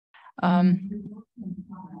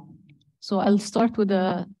So I'll start with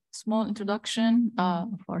a small introduction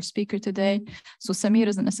of our speaker today. So Samir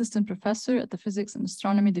is an assistant professor at the Physics and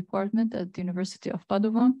Astronomy Department at the University of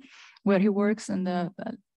Padova, where he works in the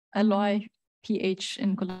LOI-PH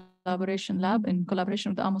in collaboration lab in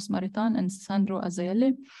collaboration with Amos Maritan and Sandro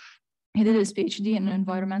Azayele. He did his PhD in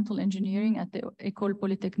environmental engineering at the École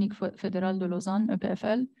Polytechnique Fédérale de Lausanne,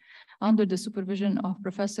 EPFL, under the supervision of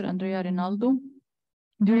Professor Andrea Rinaldo.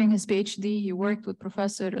 During his PhD, he worked with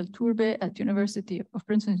Professor El Tourbe at University of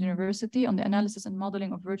Princeton University on the analysis and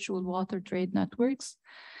modeling of virtual water trade networks.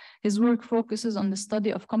 His work focuses on the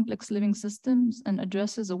study of complex living systems and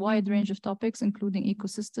addresses a wide range of topics, including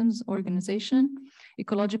ecosystems, organization,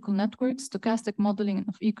 ecological networks, stochastic modeling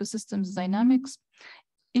of ecosystems dynamics,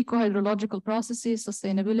 eco-hydrological processes,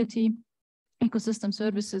 sustainability, ecosystem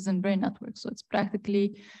services, and brain networks. So it's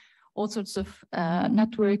practically all sorts of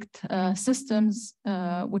networked systems,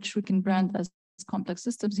 which we can brand as complex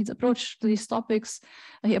systems. His approach to these topics,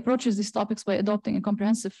 he approaches these topics by adopting a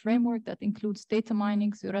comprehensive framework that includes data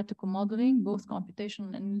mining, theoretical modeling, both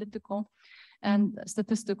computational and analytical, and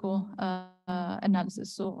statistical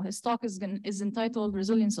analysis. So his talk is entitled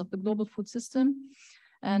Resilience of the Global Food System.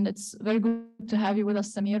 And it's very good to have you with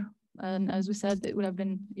us, Samir. And as we said, it would have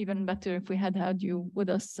been even better if we had you with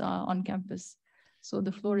us on campus. So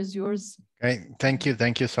the floor is yours. Okay, thank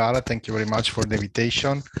you, Sarah. Thank you very much for the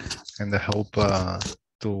invitation, and I hope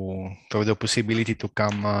to have the possibility to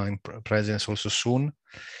come in presence also soon.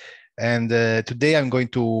 And today I'm going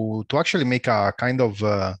to actually make a kind of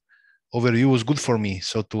overview. It was good for me,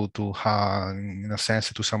 so to in a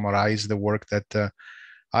sense to summarize the work that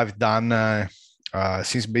I've done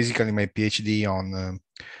since basically my PhD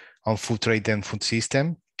on food trade and food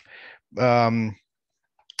system.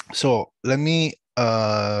 So let me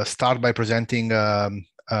start by presenting the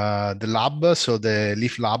lab. So the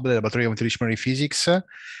LEAF lab, the Laboratory of Interdisciplinary Physics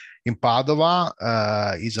in Padova,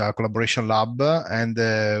 is a collaboration lab, and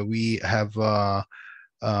we have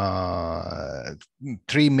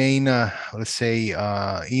three main, let's say,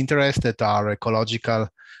 interests that are ecological,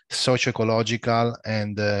 socio-ecological,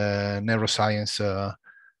 and neuroscience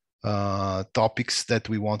topics that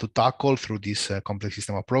we want to tackle through this complex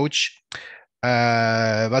system approach.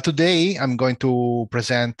 But today I'm going to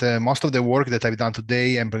present most of the work that I've done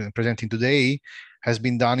today and presenting today has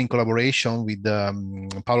been done in collaboration with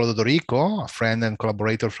Paolo Dodorico, a friend and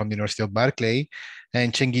collaborator from the University of Berkeley,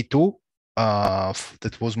 and Chengyi Tu,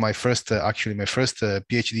 that was my first, actually my first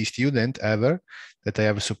PhD student ever that I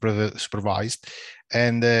have supervised.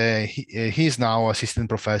 And he is now assistant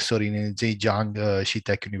professor in Zhejiang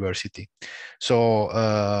Xitech University. So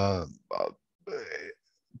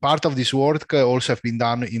part of this work also have been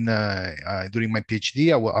done in during my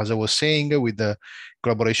PhD, as I was saying, with the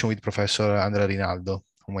collaboration with Professor Andrea Rinaldo,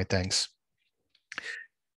 whom I thanks.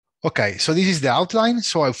 Okay, so this is the outline.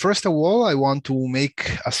 So first of all, I want to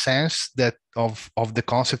make a sense that of the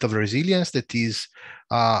concept of resilience, that is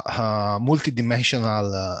a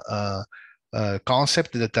multidimensional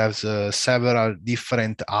concept that has several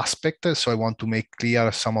different aspects. So I want to make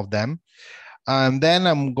clear some of them. And then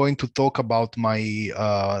I'm going to talk about my,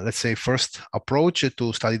 let's say, first approach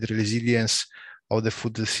to study the resilience of the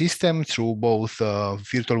food system through both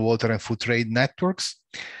virtual water and food trade networks.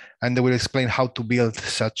 And I will explain how to build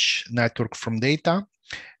such network from data.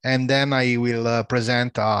 And then I will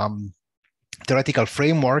present theoretical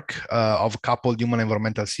framework of coupled human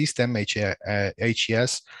environmental system,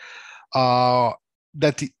 HES,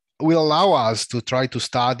 that will allow us to try to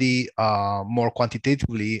study more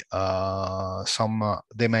quantitatively some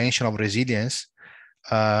dimension of resilience.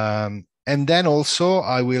 And then also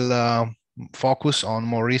I will focus on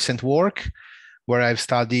more recent work where I've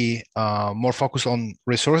studied more focus on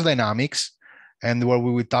resource dynamics, and where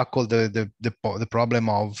we will tackle the problem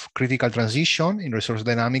of critical transition in resource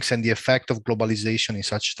dynamics and the effect of globalization in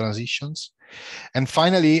such transitions. And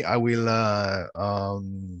finally, I will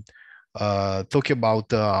talk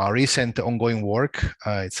about recent ongoing work.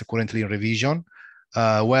 It's currently in revision,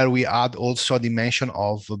 where we add also a dimension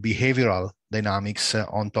of behavioral dynamics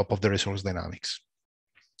on top of the resource dynamics.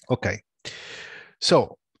 Okay,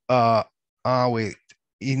 so wait,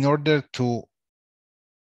 in order to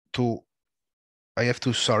I have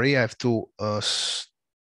to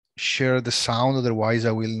share the sound, otherwise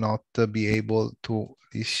I will not be able to.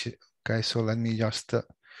 Okay, so let me just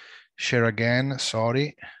share again,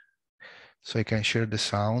 sorry. So I can share the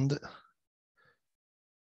sound.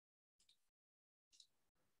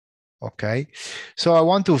 Okay, so I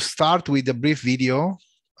want to start with a brief video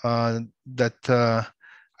that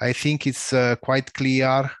I think it's quite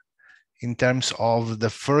clear in terms of the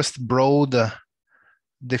first broad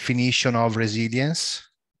definition of resilience.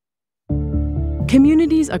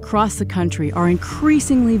 Communities across the country are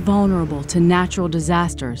increasingly vulnerable to natural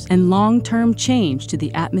disasters and long-term change to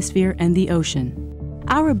the atmosphere and the ocean.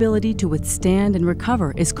 Our ability to withstand and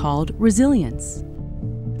recover is called resilience.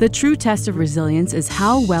 The true test of resilience is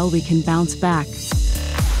how well we can bounce back.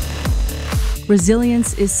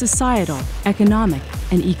 Resilience is societal, economic,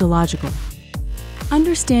 and ecological.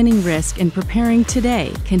 Understanding risk and preparing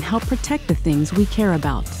today can help protect the things we care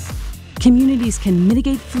about. Communities can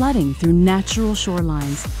mitigate flooding through natural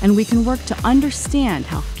shorelines, and we can work to understand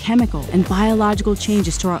how chemical and biological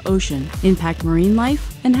changes to our ocean impact marine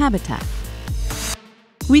life and habitat.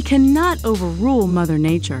 We cannot overrule Mother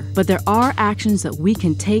Nature, but there are actions that we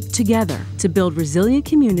can take together to build resilient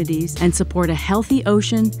communities and support a healthy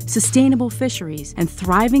ocean, sustainable fisheries, and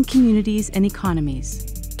thriving communities and economies.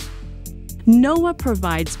 NOAA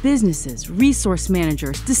provides businesses, resource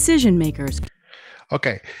managers, decision makers.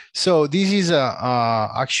 Okay, so this is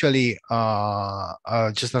actually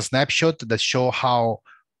just a snapshot that show how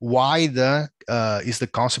wide is the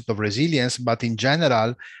concept of resilience, but in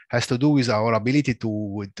general has to do with our ability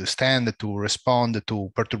to stand, to respond to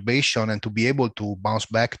perturbation, and to be able to bounce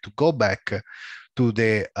back, to go back to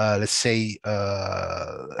the, let's say,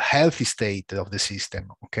 healthy state of the system,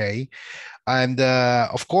 okay? And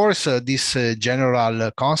of course, this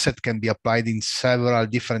general concept can be applied in several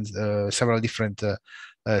different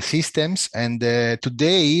systems. And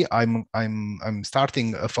today, I'm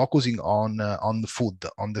starting focusing on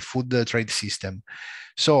the food trade system.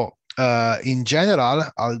 So in general,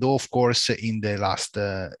 although of course in the last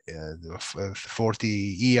 40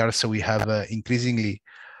 years we have increasingly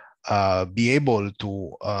be able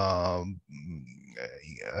to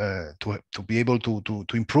be able to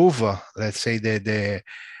improve, let's say, the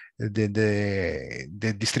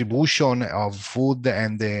distribution of food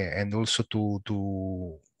and also to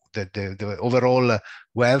the overall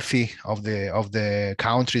wealthy of the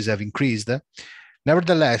countries have increased.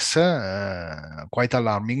 Nevertheless, quite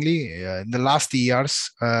alarmingly, in the last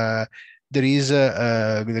years, there is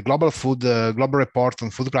the global report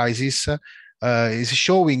on food crisis is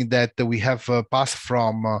showing that we have passed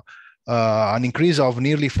from an increase of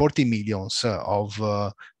nearly 40 millions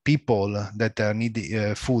of people that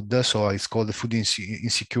need food. So it's called the food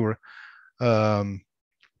insecure.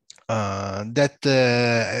 That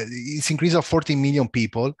it's increase of 40 million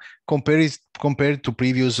people compared to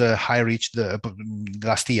previous high reached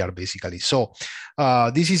last year, basically. So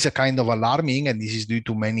this is a kind of alarming, and this is due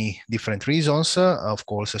to many different reasons. Of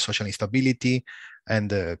course, social instability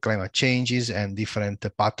and climate changes and different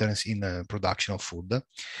patterns in production of food.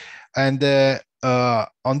 And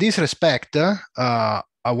on this respect,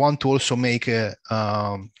 I want to also make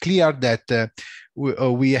clear that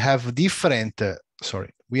we have different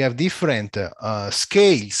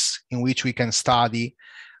scales in which we can study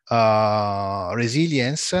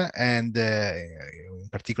resilience, and in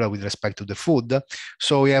particular with respect to the food.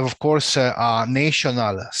 So we have, of course, a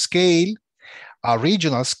national scale, a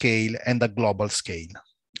regional scale, and a global scale.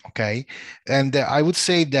 Okay, and I would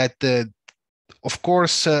say that of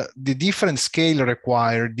course the different scale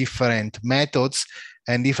require different methods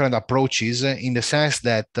and different approaches, in the sense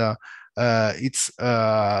that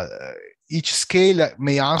each scale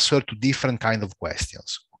may answer to different kind of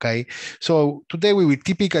questions. Okay, so today we will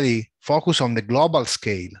typically focus on the global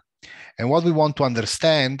scale, and what we want to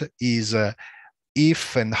understand is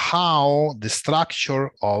if and how the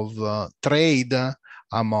structure of trade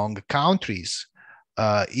among countries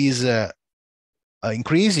is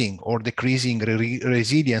increasing or decreasing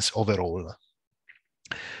resilience overall.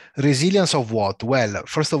 Resilience of what? Well,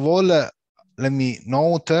 first of all, let me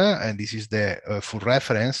note, and this is the full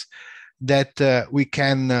reference, that we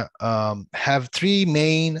can have three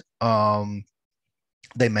main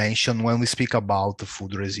dimensions when we speak about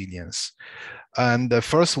food resilience. And the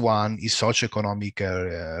first one is socioeconomic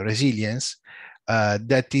resilience.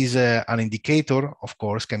 That is an indicator, of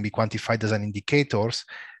course, can be quantified as an indicator.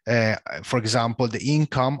 For example, the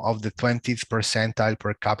income of the 20th percentile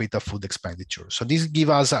per capita food expenditure. So this gives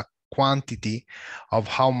us a quantity of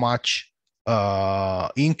how much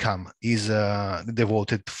income is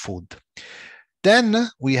devoted to food. Then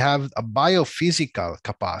we have a biophysical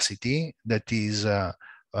capacity, that is,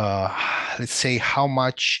 let's say, how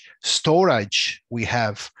much storage we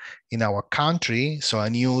have in our country, so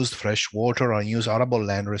unused fresh water or unused arable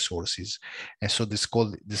land resources, and so this is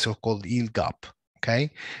called the so-called yield gap.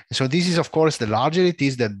 Okay, and so this is, of course, the larger it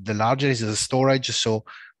is, the larger is the storage, so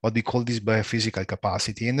what we call this biophysical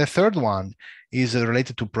capacity. And the third one is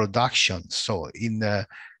related to production. So in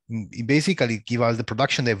It basically gives us the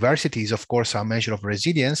production diversity is, of course, a measure of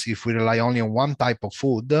resilience. If we rely only on one type of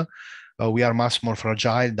food, we are much more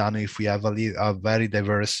fragile than if we have a very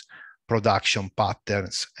diverse production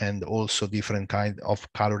patterns and also different kind of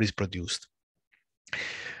calories produced.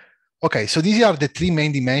 Okay, so these are the three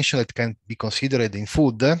main dimensions that can be considered in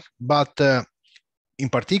food, but in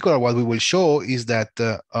particular, what we will show is that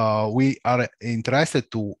we are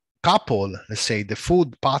interested to couple, let's say, the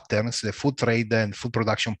food patterns, the food trade and food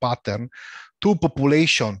production pattern to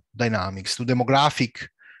population dynamics, to demographic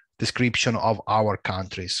description of our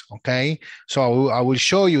countries, okay? So I will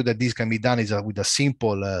show you that this can be done with a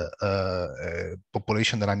simple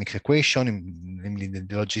population dynamics equation, namely the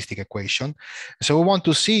logistic equation. So we want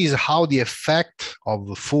to see is how the effect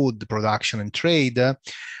of food production and trade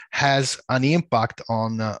has an impact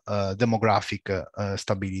on demographic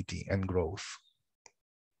stability and growth.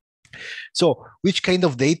 So which kind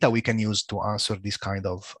of data we can use to answer this kind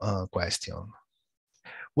of question?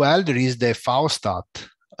 Well, there is the FAOStat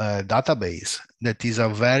database that is a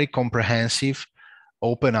very comprehensive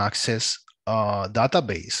open access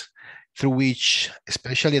database through which,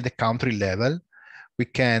 especially at the country level, we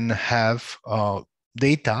can have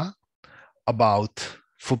data about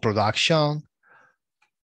food production,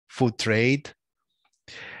 food trade,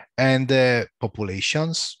 and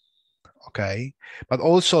populations, okay, but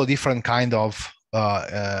also different kind of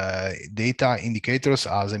data indicators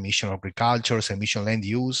as emission of agriculture, emission land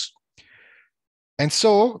use. And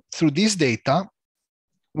so through this data,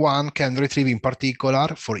 one can retrieve in particular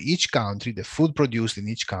for each country, the food produced in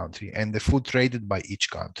each country and the food traded by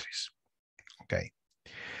each countries, okay.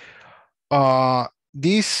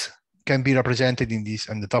 This can be represented in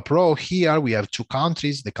the top row. Here we have two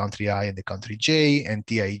countries, the country I and the country J, and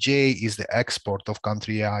TIJ is the export of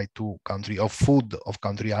country I to country of food of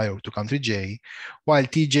country I or to country J, while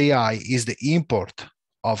TJI is the import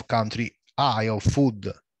of country I of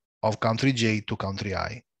food of country J to country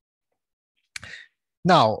I.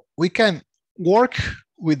 Now we can work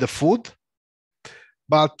with the food,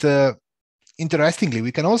 but interestingly,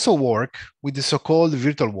 we can also work with the so-called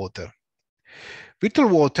virtual water. Virtual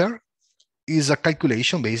water is a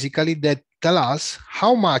calculation basically that tells us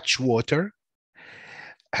how much water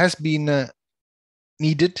has been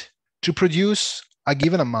needed to produce a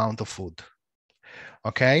given amount of food.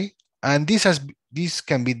 Okay, and this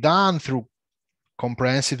can be done through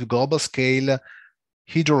comprehensive global scale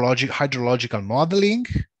hydrological modeling.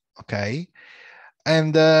 Okay,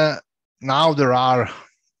 and now there are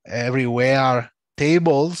everywhere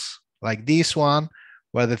tables like this one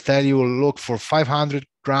where they tell you, look, for 500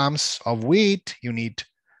 grams of wheat, you need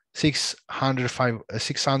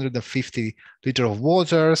 650 liters of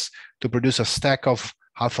waters. To produce a stack of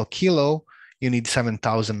half a kilo, you need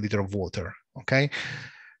 7,000 liters of water, okay?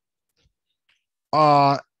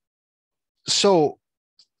 So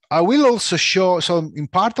I will also show, so in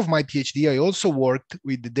part of my PhD, I also worked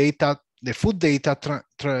with the data, the food data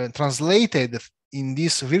translated in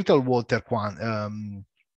these virtual water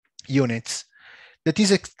units. That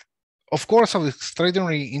is, of course, of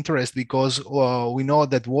extraordinary interest because we know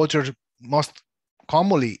that water most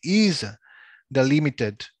commonly is the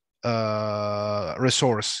limited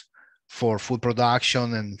resource for food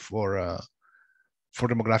production and for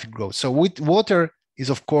demographic growth. So water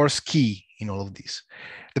is, of course, key in all of this.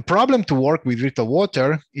 The problem to work with virtual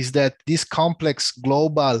water is that this complex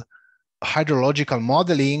global hydrological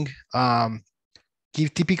modeling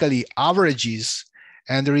give typically averages,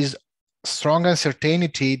 and there is strong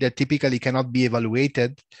uncertainty that typically cannot be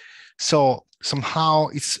evaluated. So somehow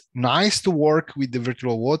it's nice to work with the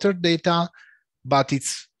virtual water data, but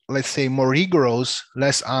it's, let's say, more rigorous,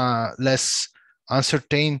 less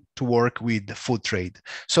uncertain to work with food trade.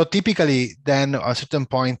 So typically then at a certain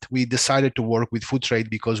point, we decided to work with food trade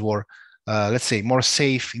because we're, let's say, more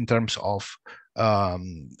safe in terms of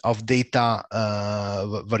data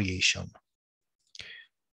variation.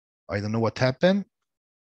 I don't know what happened.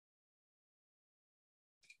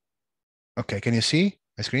 Okay, can you see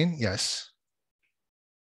my screen? Yes.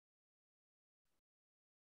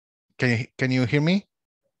 Can you hear me?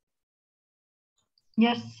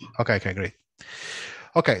 Yes. Okay, great.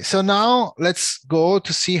 Okay, so now let's go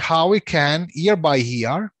to see how we can, year by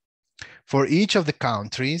year, for each of the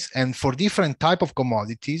countries and for different type of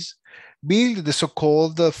commodities, build the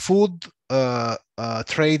so-called food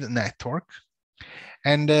trade network.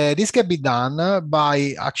 And this can be done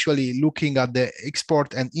by actually looking at the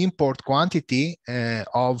export and import quantity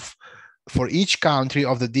for each country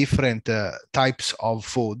of the different types of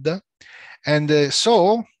food. And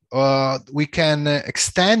so we can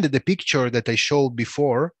extend the picture that I showed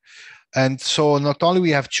before And so not only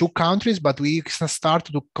we have 2 countries, but we can start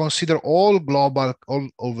to consider all global, all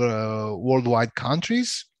over worldwide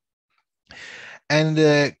countries,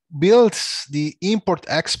 and builds the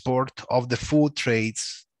import-export of the food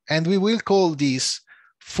trades. And we will call this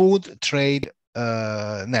food trade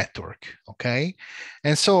network, okay?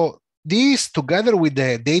 And so these, together with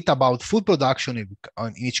the data about food production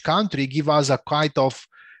in each country, give us a kind of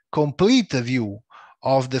complete view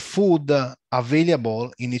of the food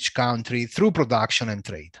available in each country through production and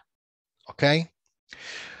trade, okay?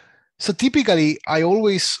 So typically, I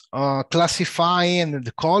always classify, and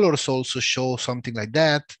the colors also show something like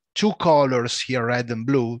that. 2 colors here, red and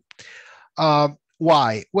blue.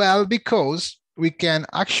 Why? Well, because we can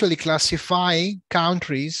actually classify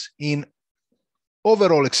countries in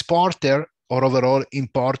overall exporter or overall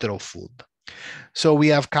importer of food. So we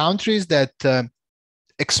have countries that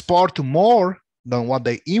export more than what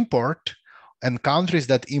they import, and countries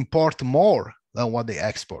that import more than what they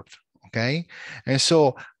export. Okay, and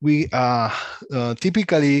so we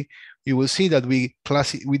typically, you will see that we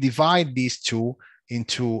divide these 2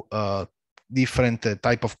 into different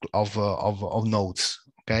type of nodes.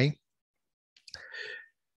 Okay.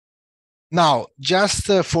 Now, just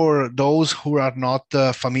for those who are not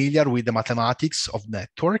familiar with the mathematics of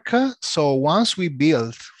network, so once we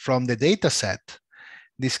build from the data set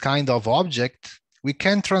this kind of object, we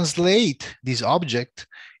can translate this object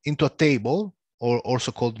into a table, or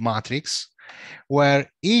also called matrix, where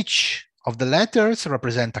each of the letters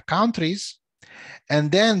represent the countries,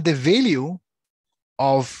 and then the value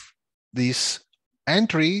of this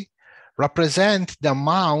entry represent the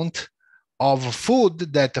amount of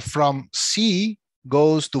food that from C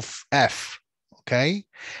goes to F, okay?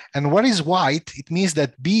 And what is white, it means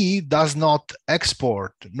that B does not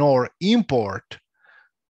export nor import,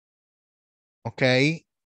 okay,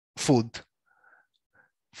 food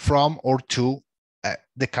from or to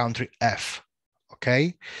the country F,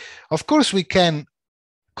 okay? Of course, we can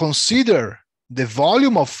consider the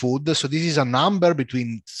volume of food. So this is a number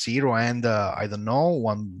between 0 and, I don't know,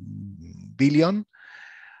 1 billion.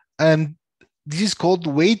 And this is called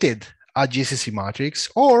weighted adjacency matrix.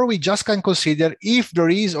 Or we just can consider if there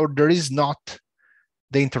is or there is not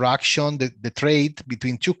the interaction, the trade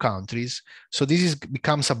between 2 countries. So this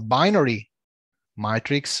becomes a binary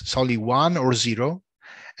matrix, solely 1 or 0.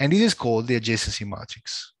 And this is called the adjacency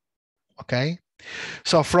matrix, okay?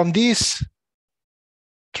 So from these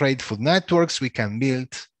trade food networks, we can build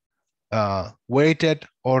weighted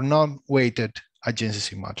or non-weighted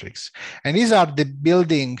adjacency matrix. And these are the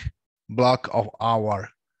building block of our,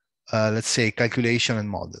 let's say, calculation and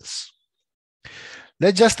models.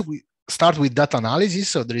 Let's just start with data analysis.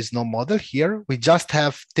 So there is no model here. We just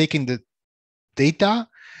have taken the data.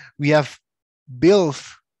 We have built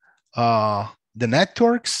the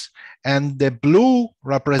networks, and the blue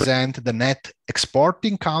represent the net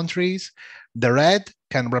exporting countries. The red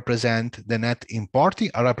can represent the net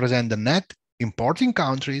importing, represent the net importing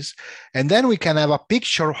countries. And then we can have a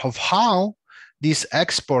picture of how this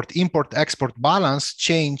import-export balance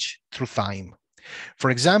change through time. For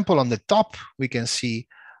example, on the top, we can see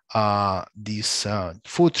these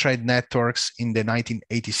food trade networks in the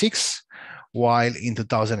 1986, while in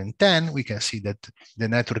 2010, we can see that the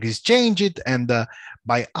network is changed, and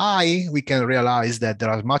by eye, we can realize that there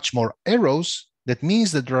are much more arrows. That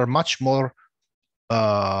means that there are much more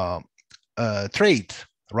trade,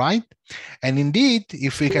 right? And indeed,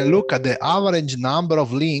 if we can look at the average number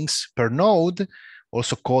of links per node,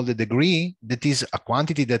 also called the degree, that is a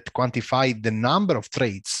quantity that quantifies the number of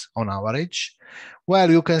trades on average,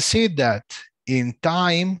 well, you can see that in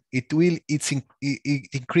time, it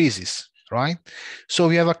increases, right? So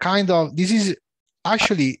we have a kind of, this is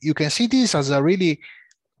actually, you can see this as a really,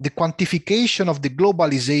 the quantification of the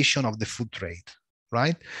globalization of the food trade,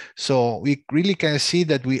 right? So we really can see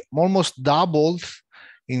that we almost doubled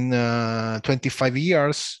in 25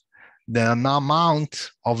 years the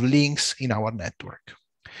amount of links in our network.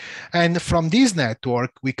 And from this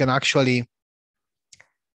network, we can actually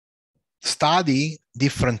study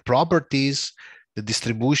different properties, the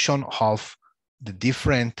distribution of the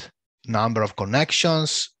different number of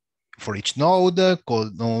connections for each node,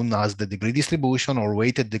 known as the degree distribution or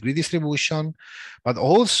weighted degree distribution. But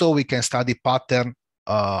also we can study pattern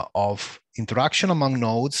of interaction among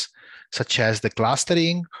nodes, such as the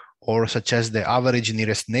clustering, or such as the average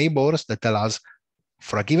nearest neighbors that tell us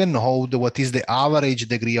for a given node what is the average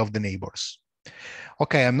degree of the neighbors.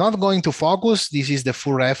 Okay, I'm not going to focus. This is the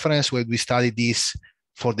full reference where we study this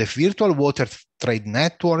for the virtual water trade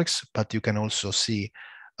networks, but you can also see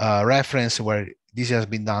a reference where this has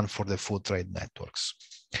been done for the food trade networks.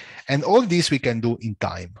 And all this we can do in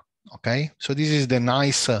time. Okay, so this is the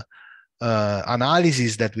nice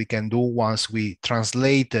analysis that we can do once we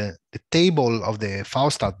translate the table of the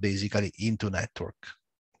Faustat basically into network.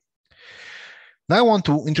 Now I want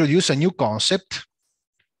to introduce a new concept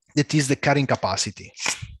that is the carrying capacity.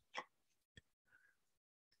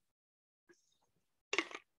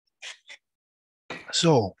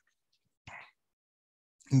 So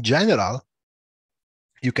in general,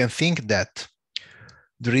 you can think that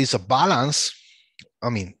there is a balance. I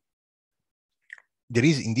mean, there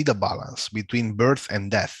is indeed a balance between birth and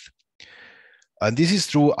death. And this is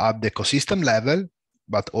true at the ecosystem level,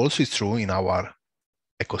 but also it's true in our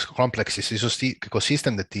complex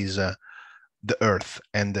ecosystem that is the Earth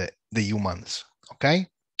and the humans, okay?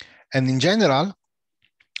 And in general,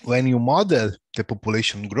 when you model the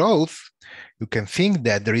population growth, you can think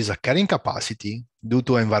that there is a carrying capacity due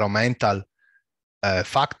to environmental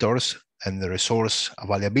factors and the resource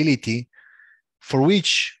availability, for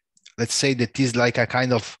which, let's say that is like a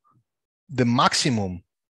kind of the maximum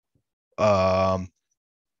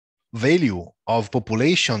value of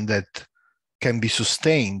population that can be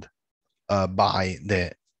sustained by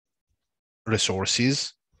the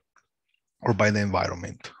resources or by the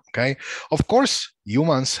environment, okay? Of course,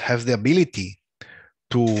 humans have the ability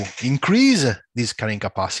to increase this carrying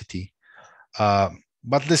capacity,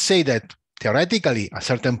 but let's say that theoretically, at a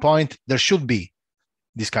certain point, there should be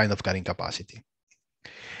this kind of carrying capacity.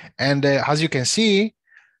 And as you can see,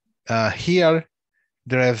 here,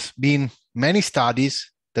 there have been many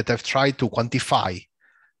studies that have tried to quantify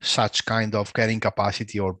such kind of carrying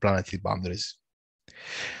capacity or planetary boundaries.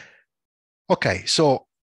 Okay, so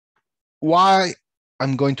why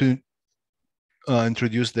I'm going to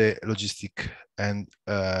introduce the logistic and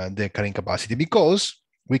the carrying capacity? Because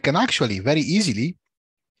we can actually very easily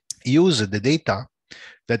use the data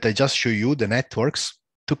that I just showed you, the networks,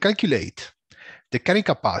 to calculate the carrying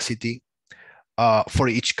capacity for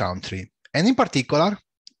each country. And in particular,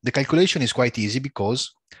 the calculation is quite easy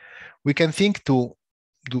because we can think to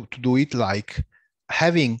do it like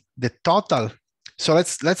having the total. So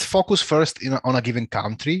let's focus first on a given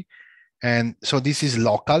country. And so this is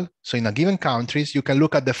local. So in a given countries, you can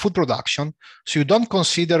look at the food production. So you don't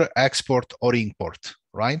consider export or import,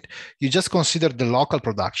 right? You just consider the local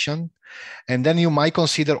production. And then you might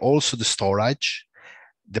consider also the storage,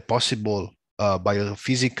 the possible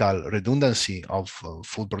biophysical redundancy of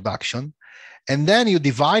food production. And then you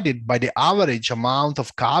divide it by the average amount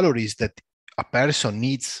of calories that a person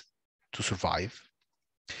needs to survive.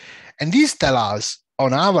 And these tell us,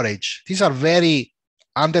 on average, these are very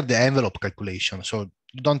under the envelope calculation. So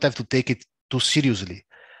you don't have to take it too seriously,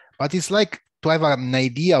 but it's like to have an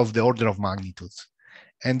idea of the order of magnitude.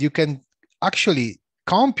 And you can actually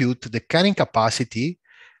compute the carrying capacity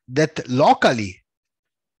that locally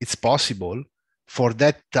it's possible for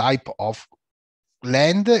that type of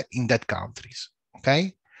land in that countries,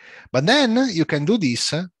 okay? But then you can do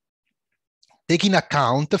this taking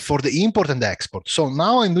account for the import and the export. So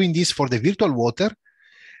now I'm doing this for the virtual water.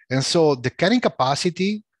 And so the carrying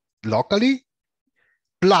capacity locally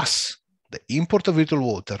plus the import of virtual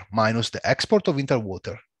water minus the export of winter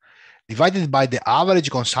water divided by the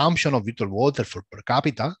average consumption of virtual water for per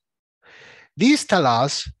capita, these tell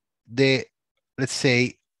us the, let's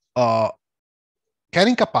say,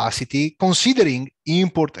 carrying capacity considering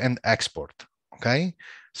import and export, okay?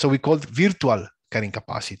 So we call it virtual carrying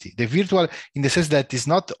capacity. The virtual in the sense that it's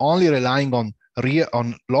not only relying on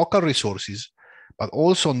local resources, but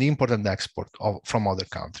also on the import and export from other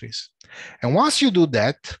countries. And once you do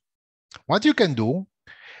that, what you can do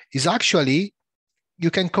is actually,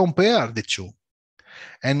 you can compare the two.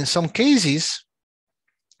 And in some cases,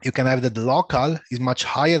 you can have that the local is much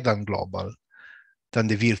higher than global, than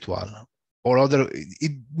the virtual, or other,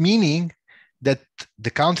 meaning that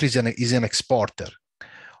the country is an exporter,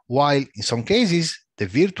 while in some cases, the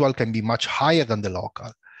virtual can be much higher than the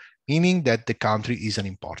local, meaning that the country is an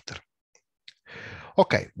importer.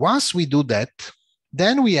 Okay, once we do that,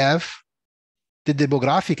 then we have the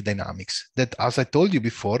demographic dynamics that, as I told you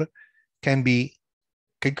before, can be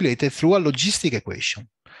calculated through a logistic equation.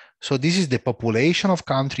 So this is the population of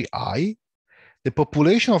country I. The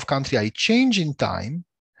population of country I change in time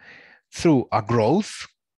through a growth,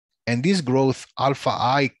 and this growth alpha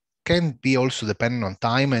I can be also dependent on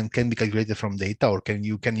time and can be calculated from data, or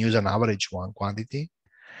you can use an average one quantity.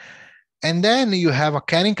 And then you have a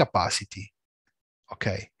carrying capacity,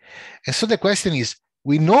 okay? And so the question is,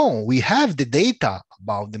 we know we have the data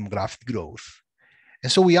about demographic growth.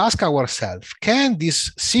 And so we ask ourselves, can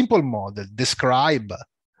this simple model describe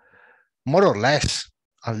more or less,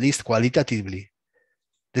 at least qualitatively,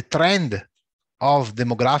 the trend of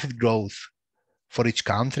demographic growth for each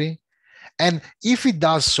country. And if it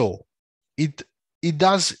does so, it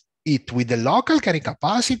does it with the local carrying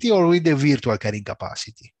capacity or with the virtual carrying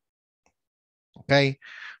capacity. Okay,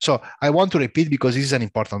 so I want to repeat because this is an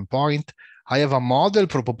important point. I have a model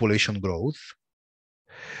for population growth.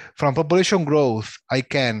 From population growth, I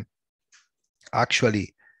can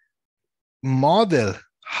actually model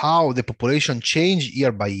how the population change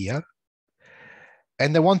year by year.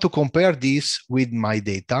 And I want to compare this with my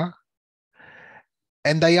data.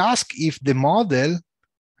 And I ask if the model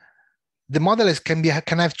can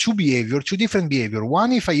have two different behavior.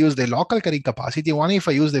 One if I use the local carrying capacity, one if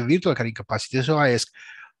I use the virtual carrying capacity. So I ask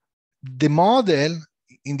the model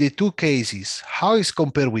in the two cases, how is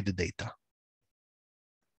compared with the data?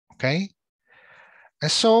 Okay.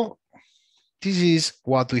 And so this is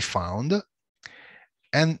what we found.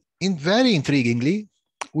 And very intriguingly,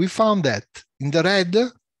 we found that in the red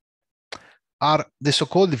are the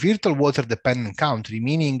so-called virtual water dependent country,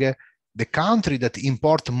 meaning the country that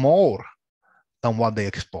import more than what they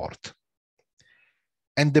export.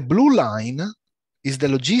 And the blue line is the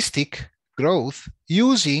logistic growth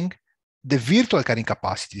using the virtual carrying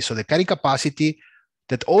capacity. So the carrying capacity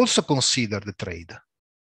that also consider the trade.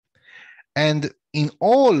 And in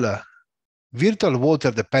all virtual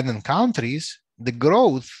water dependent countries, the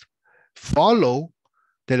growth follow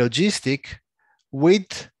the logistic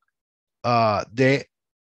with the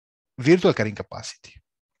virtual carrying capacity.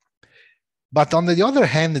 But on the other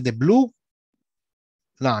hand, the blue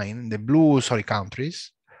line,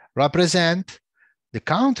 countries represent the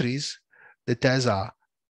countries that has a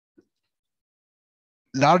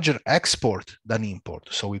larger export than import.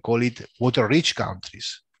 So we call it water-rich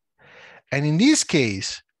countries. And in this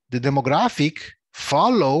case, the demographic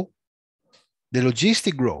follow the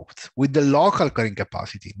logistic growth with the local carrying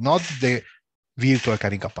capacity, not the virtual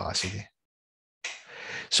carrying capacity.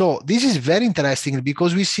 So this is very interesting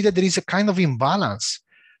because we see that there is a kind of imbalance.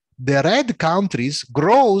 The red countries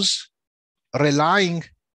grows relying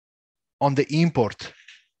on the import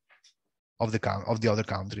of the other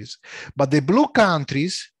countries, but the blue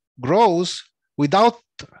countries grows without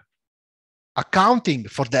accounting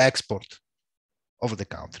for the export of the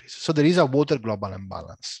countries. So there is a water global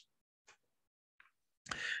imbalance.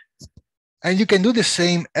 And you can do the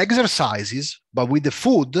same exercises, but with the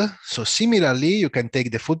food. So similarly, you can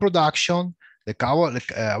take the food production, the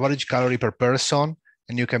average calorie per person,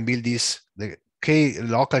 and you can build this, the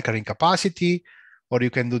local carrying capacity, or you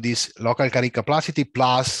can do this local carrying capacity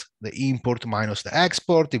plus the import minus the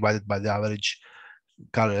export divided by the average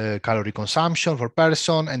calorie consumption per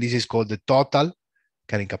person. And this is called the total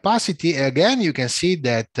carrying capacity. Again, you can see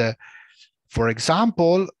that, for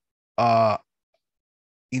example,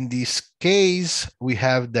 in this case, we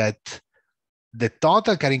have that the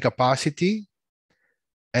total carrying capacity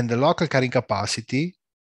and the local carrying capacity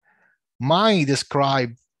might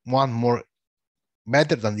describe one more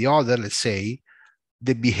better than the other, let's say,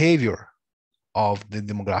 the behavior of the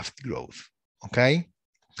demographic growth, okay?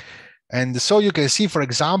 And so you can see, for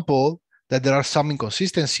example, that there are some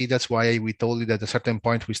inconsistency. That's why we told you that at a certain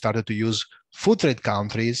point we started to use food trade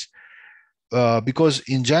countries, because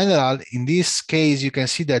in general, in this case, you can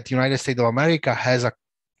see that the United States of America has a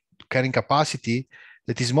carrying capacity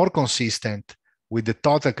that is more consistent with the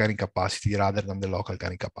total carrying capacity rather than the local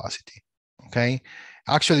carrying capacity, okay?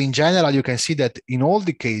 Actually, in general, you can see that in all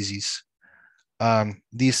the cases,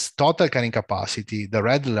 this total carrying capacity, the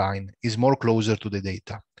red line, is more closer to the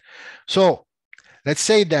data. So let's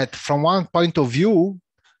say that from one point of view,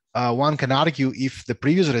 one can argue if the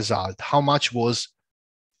previous result, how much was,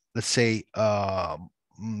 let's say,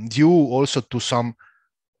 due also to some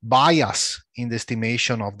bias in the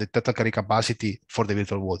estimation of the total carrying capacity for the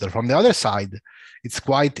virtual water. From the other side, it's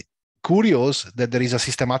quite curious that there is a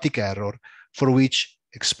systematic error for which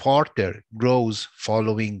exporter grows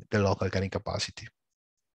following the local carrying capacity.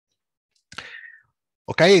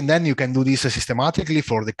 Okay, and then you can do this systematically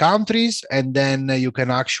for the countries, and then you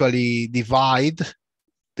can actually divide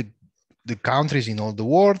the countries in all the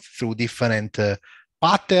world through different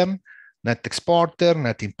pattern, net exporter,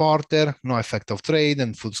 net importer, no effect of trade,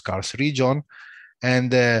 and food scarce region.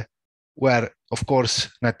 And where, of course,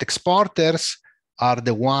 net exporters are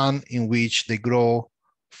the one in which they grow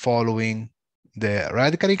following the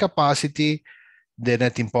red carrying capacity. The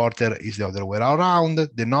net importer is the other way around.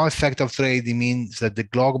 The no effect of trade means that the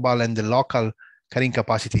global and the local carrying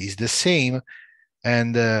capacity is the same.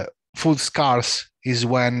 And food scarce is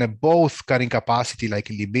when both carrying capacity, like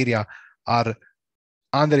in Liberia, are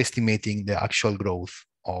underestimating the actual growth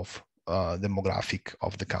of demographic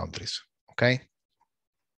of the countries, okay?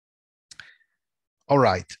 All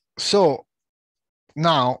right, so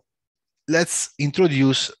now let's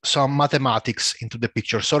introduce some mathematics into the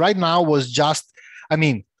picture. So right now was just,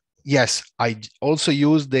 yes, I also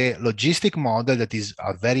used the logistic model that is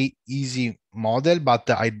a very easy model, but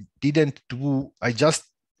I just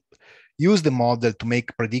used the model to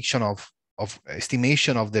make prediction of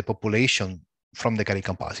estimation of the population from the carrying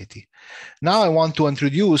capacity. Now I want to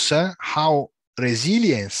introduce how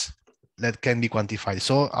resilience that can be quantified.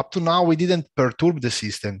 So up to now, we didn't perturb the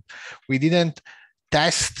system. We didn't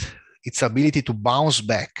test its ability to bounce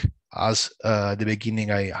back as the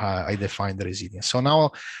beginning I defined the resilience. So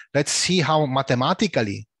now let's see how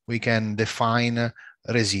mathematically we can define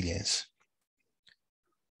resilience.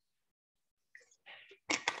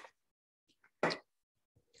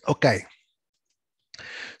 Okay.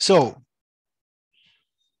 So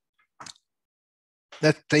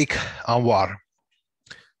let's take our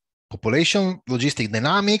population logistic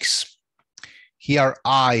dynamics. Here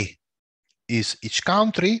I is each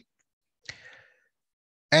country.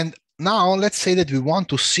 And now let's say that we want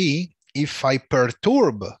to see if I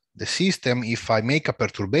perturb the system, if I make a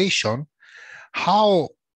perturbation, how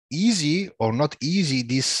easy or not easy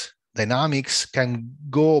this dynamics can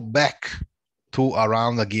go back to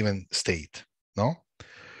around a given state, no?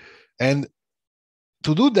 And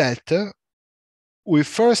to do that, we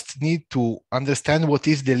first need to understand what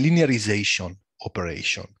is the linearization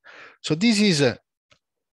operation. So this is a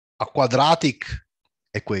quadratic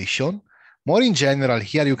equation. More in general,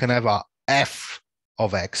 here you can have a f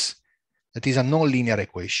of x that is a nonlinear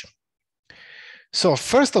equation. So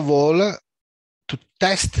first of all, to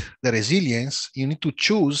test the resilience, you need to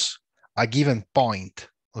choose a given point.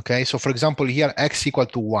 Okay, so for example, here x equal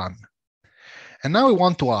to 1. And now we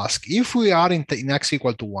want to ask, if we are in x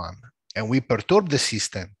equal to 1 and we perturb the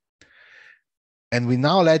system and we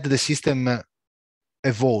now let the system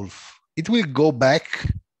evolve, it will go back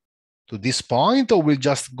to this point or will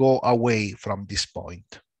just go away from this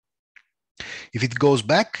point? If it goes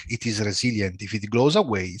back, it is resilient. If it goes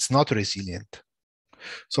away, it's not resilient.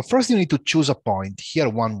 So first you need to choose a point, here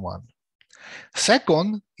 1, 1.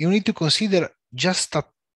 Second, you need to consider just a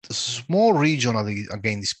small region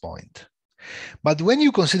again this point. But when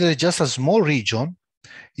you consider just a small region,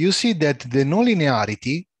 you see that the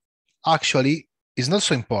nonlinearity actually is not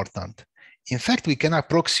so important. In fact, we can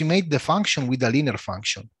approximate the function with a linear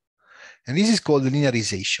function. And this is called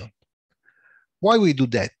linearization. Why we do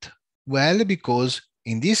that? Well, because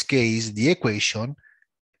in this case, the equation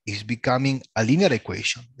is becoming a linear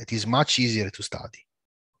equation that is much easier to study.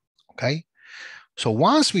 Okay? So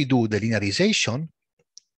once we do the linearization,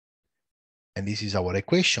 and this is our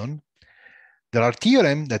equation, there are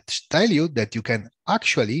theorems that tell you that you can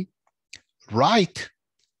actually write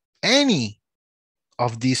any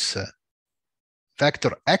of this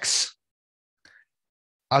vector x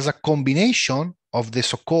as a combination of the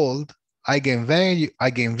so-called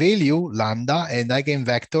eigenvalue lambda and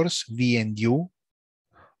eigenvectors v and u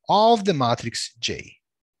of the matrix J.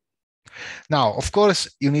 Now, of course,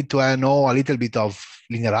 you need to know a little bit of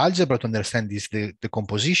linear algebra to understand this, the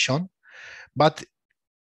composition, but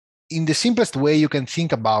in the simplest way, you can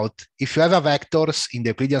think about if you have a vectors in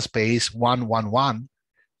the Euclidean space 1, 1, 1,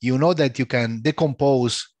 you know that you can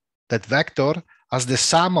decompose that vector as the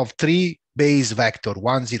sum of 3 base vector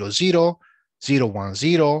 1, 0, 0, 0, 1,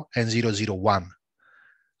 0, and 0, 0, 1.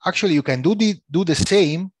 Actually, you can do the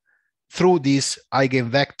same through these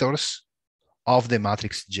eigenvectors of the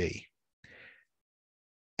matrix J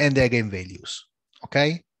and the eigenvalues,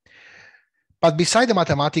 okay? But beside the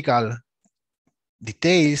mathematical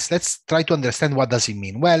details, let's try to understand what does it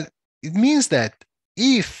mean. Well, it means that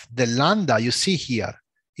if the lambda you see here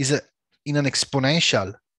is in an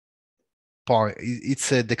exponential point, it's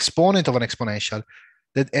the exponent of an exponential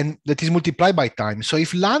that is multiplied by time. So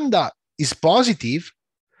if lambda is positive,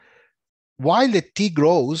 while the t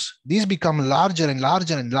grows, this becomes larger and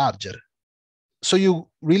larger and larger. So you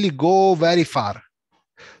really go very far.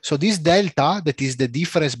 So this delta, that is the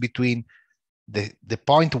difference between the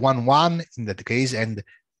point 1, 1 in that case, and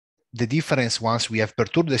the difference once we have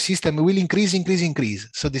perturbed the system will increase, increase, increase.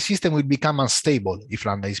 So the system will become unstable if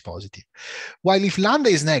lambda is positive. While if lambda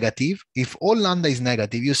is negative, if all lambda is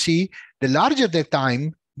negative, you see the larger the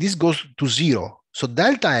time, this goes to 0. So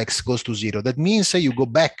delta x goes to 0. That means you go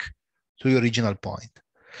back to your original point.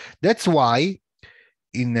 That's why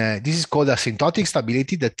this is called asymptotic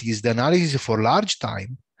stability. That is the analysis for large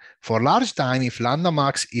time. For large time, if lambda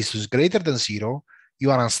max is greater than 0,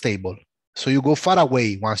 you are unstable. So you go far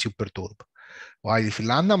away once you perturb. While if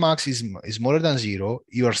lambda max is smaller than 0,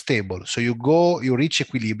 you are stable. So you reach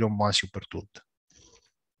equilibrium once you perturb.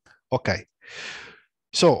 Okay.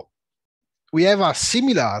 So we have a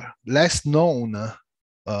similar, less known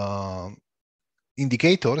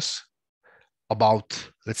indicators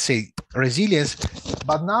about, let's say, resilience,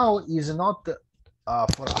 but now is not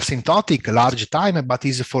for asymptotic large time, but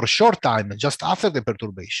is for short time, just after the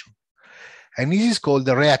perturbation. And this is called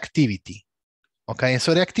the reactivity. Okay,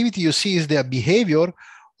 so reactivity, you see, is the behavior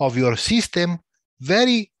of your system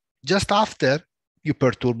very just after you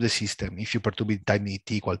perturb the system, if you perturb it time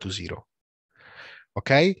t equal to 0.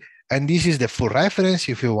 Okay, and this is the full reference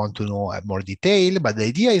if you want to know more detail, but the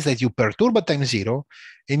idea is that you perturb at time 0,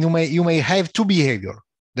 and you may have two behavior.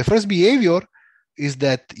 The first behavior is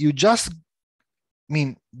that you just,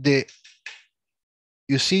 you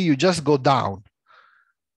just go down.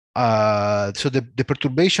 So the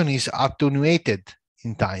perturbation is attenuated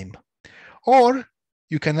in time. Or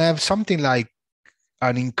you can have something like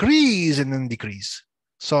an increase and then decrease.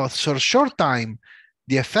 So short time,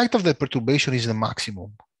 the effect of the perturbation is the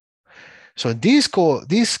maximum. So in this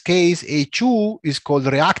case, A2 is called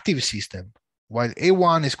reactive system, while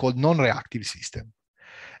A1 is called non-reactive system.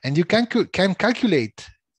 And you can calculate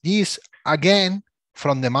this again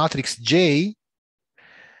from the matrix J.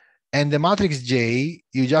 And the matrix J,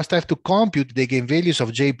 you just have to compute the eigenvalues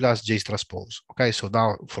of J plus J transpose. Okay, so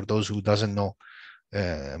now for those who doesn't know,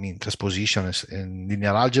 transposition in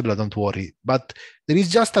linear algebra, don't worry. But there is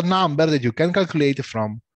just a number that you can calculate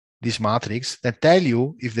from this matrix that tell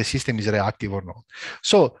you if the system is reactive or not.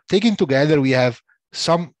 So taken together, we have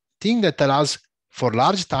something that tells us for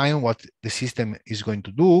large time what the system is going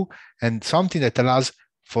to do, and something that tells us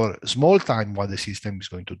for small time what the system is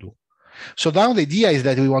going to do. So now the idea is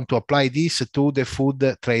that we want to apply this to the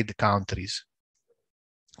food trade countries.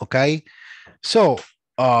 Okay, so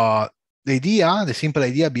the simple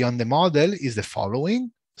idea beyond the model is the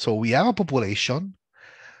following. So we have a population,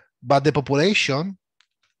 but the population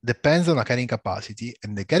depends on a carrying capacity,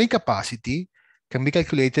 and the carrying capacity can be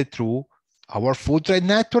calculated through our food trade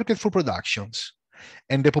network and food productions.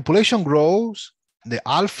 And the population grows, the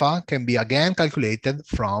alpha can be again calculated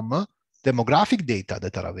from demographic data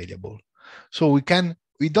that are available. So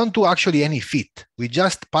we don't do actually any fit. We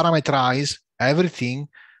just parameterize everything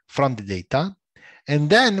from the data. And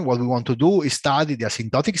then what we want to do is study the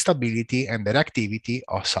asymptotic stability and the reactivity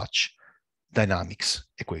of such dynamics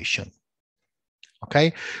equation.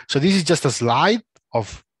 Okay, so this is just a slide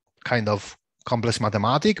of kind of complex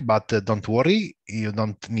mathematics, but don't worry, you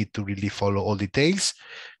don't need to really follow all details.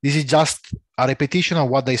 This is just a repetition of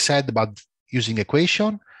what I said about using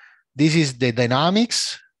equation. This is the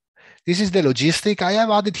dynamics. This is the logistic. I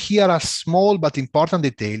have added here a small but important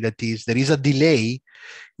detail, that is there is a delay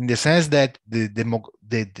in the sense that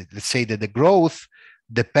let's say that the growth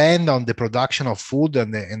depend on the production of food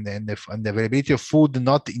and the availability of food,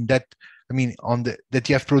 not in that, that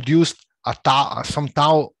you have produced some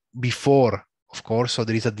tau before, of course, so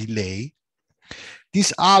there is a delay.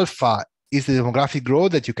 This alpha is the demographic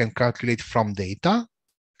growth that you can calculate from data.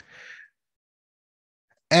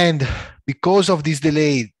 And because of this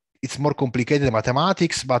delay, it's more complicated in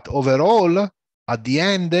mathematics, but overall, at the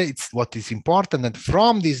end, it's what is important that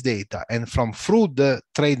from this data and from food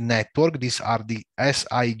trade network, these are the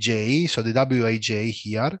Sij, so the Wij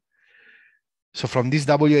here. So from this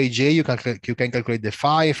Wij, you can calculate the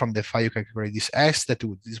phi. From the phi, you can calculate this S, that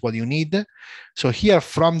is what you need. So here,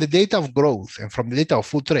 from the data of growth and from the data of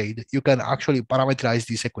food trade, you can actually parameterize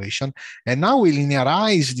this equation. And now we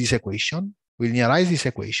linearize this equation.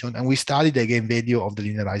 And we study the eigenvalue of the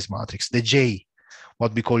linearized matrix, the J,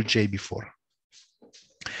 what we called J before.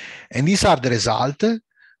 And these are the results.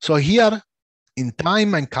 So here, in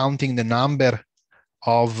time, I'm counting the number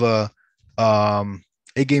of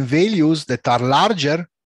eigenvalues that are larger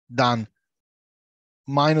than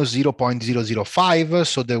minus 0.005,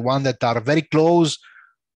 so the one that are very close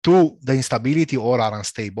to the instability or are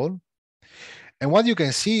unstable. And what you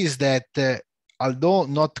can see is that although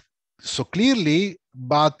not so clearly,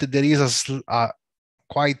 but there is a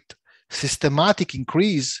quite systematic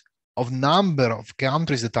increase of number of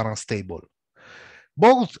countries that are unstable,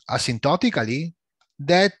 both asymptotically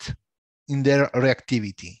that in their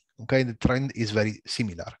reactivity. Okay, the trend is very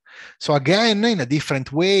similar. So again, in a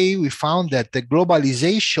different way, we found that the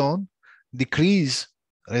globalization decrease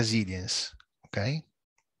resilience. Okay.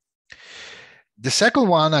 The second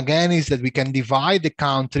one, again, is that we can divide the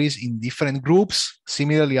countries in different groups,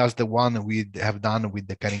 similarly as the one we have done with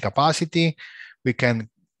the carrying capacity. We can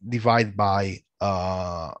divide by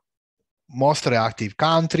most reactive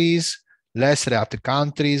countries, less reactive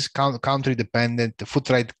countries, country dependent, food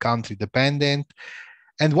trade country dependent.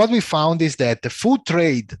 And what we found is that the food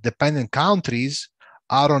trade dependent countries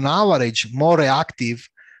are on average more reactive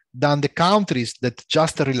than the countries that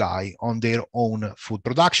just rely on their own food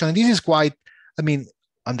production. And this is quite,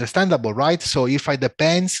 understandable, right? So if I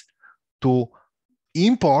depends to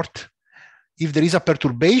import, if there is a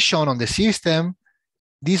perturbation on the system,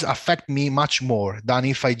 this affect me much more than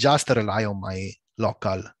if I just rely on my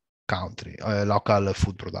local country, local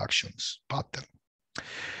food productions pattern.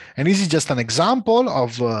 And this is just an example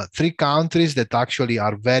of 3 countries that actually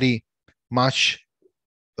are very much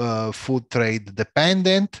food trade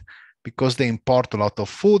dependent because they import a lot of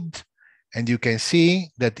food. And you can see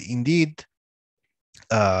that indeed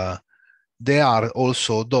they are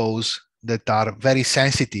also those that are very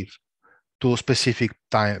sensitive to specific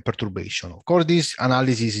time perturbation. Of course, this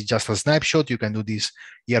analysis is just a snapshot. You can do this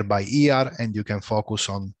year by year, and you can focus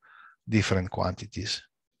on different quantities.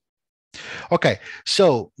 Okay,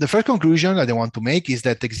 so the first conclusion that I want to make is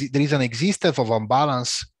that there is an existence of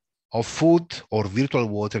imbalance of food or virtual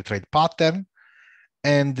water trade pattern,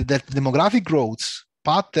 and that demographic growth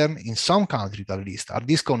pattern in some countries at least are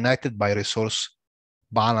disconnected by resource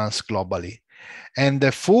balance globally. And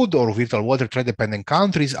the food or virtual water trade dependent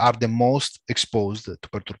countries are the most exposed to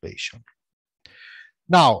perturbation.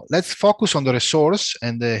 Now, let's focus on the resource,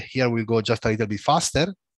 and here we'll go just a little bit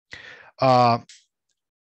faster.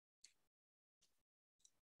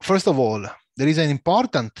 First of all, there is an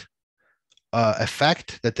important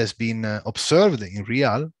effect that has been observed in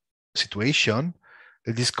real situation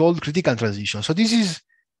that is called critical transition. So this is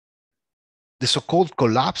the so-called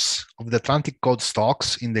collapse of the Atlantic cod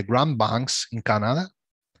stocks in the Grand Banks in Canada.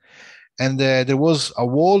 And there was a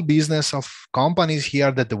whole business of companies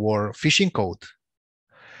here that were fishing cod.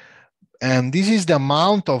 And this is the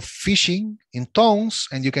amount of fishing in tons.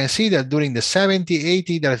 And you can see that during the 70,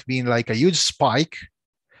 80, there has been like a huge spike.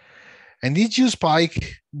 And this huge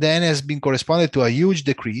spike then has been corresponded to a huge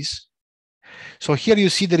decrease. So here you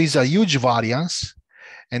see there is a huge variance.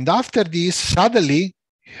 And after this, suddenly,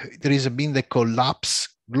 there has been the collapse,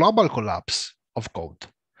 global collapse of cod.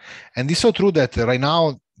 And it's so true that right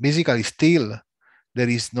now, basically still, there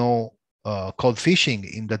is no cod fishing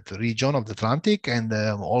in that region of the Atlantic, and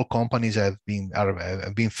all companies have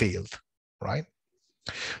been failed, right?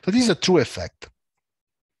 So this is a true effect.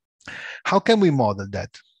 How can we model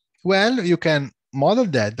that? Well, you can model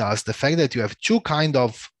that as the fact that you have 2 kinds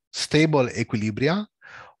of stable equilibria.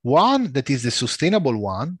 One that is the sustainable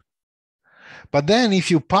one, but then if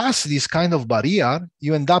you pass this kind of barrier,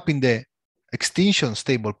 you end up in the extinction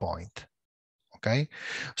stable point. Okay,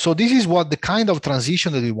 so this is what the kind of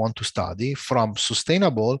transition that we want to study from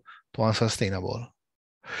sustainable to unsustainable.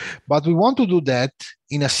 But we want to do that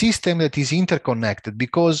in a system that is interconnected,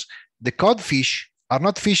 because the codfish are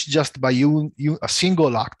not fished just by a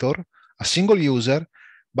single actor, a single user,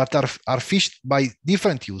 but are fished by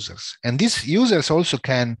different users. And these users also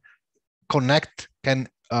can connect, can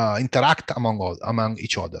interact among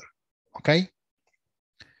each other. Okay.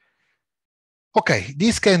 Okay,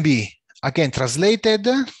 this can be again translated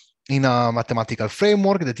in a mathematical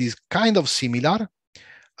framework that is kind of similar.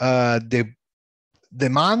 The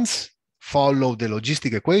demands follow the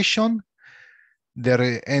logistic equation.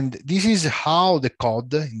 And this is how the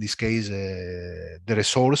code, in this case, the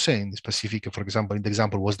resource in specific, for example, in the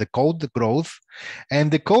example was the code growth.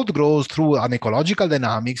 And the code grows through an ecological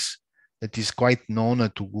dynamics that is quite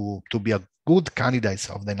known to be a good candidate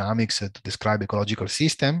of dynamics to describe ecological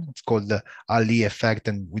system. It's called the Ali effect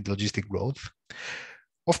and with logistic growth.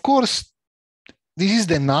 Of course, this is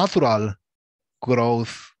the natural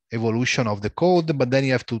growth evolution of the code, but then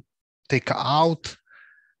you have to take out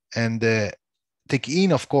and take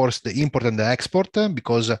in, of course, the import and the export,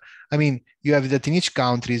 because I mean, you have that in each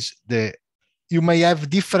countries, you may have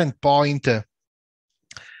different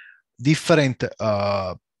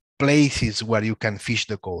places where you can fish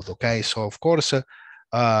the code. Okay, so of course,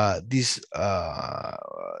 these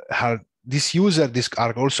users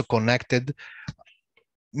are also connected.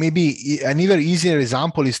 Maybe an even easier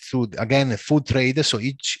example is through, again, food trade. So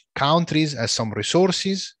each country has some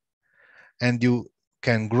resources, and you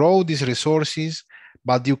can grow these resources,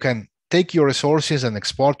 but you can take your resources and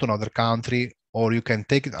export to another country, or you can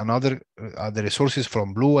take the resources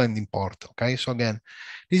from blue and import. Okay, so again,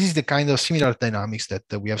 this is the kind of similar dynamics that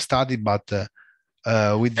we have studied, but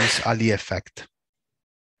with this Ali effect.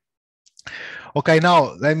 Okay,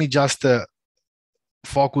 now let me just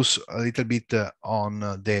focus a little bit on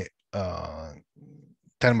the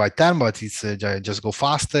term by term, but it's just go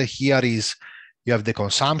faster. Here is, you have the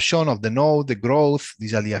consumption of the node, the growth,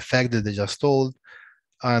 these are the effects that I just told.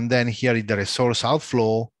 And then here is the resource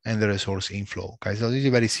outflow and the resource inflow. Okay, so this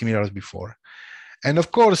is very similar as before. And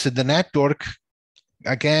of course, the network,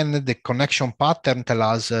 again, the connection pattern tell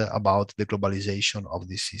us about the globalization of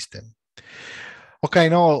this system. Okay,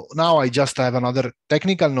 now I just have another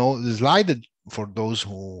technical slide for those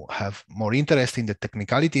who have more interest in the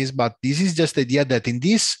technicalities, but this is just the idea that in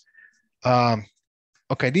this,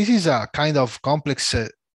 okay, this is a kind of complex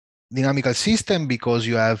dynamical system because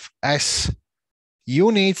you have S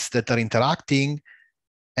units that are interacting,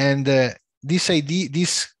 and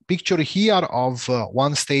this picture here of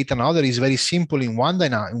one state and another is very simple in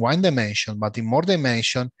one dimension, but in more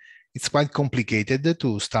dimension, it's quite complicated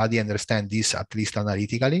to study and understand this, at least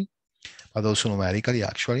analytically, but also numerically,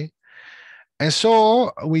 actually. And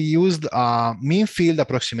so we used a mean field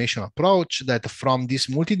approximation approach that from this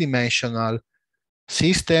multidimensional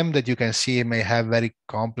system that you can see may have very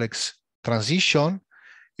complex transition,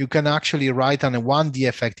 you can actually write on a 1D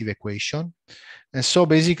effective equation. And so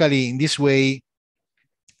basically in this way,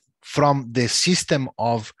 from the system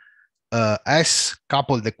of S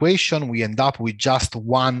coupled equation, we end up with just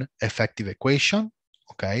one effective equation.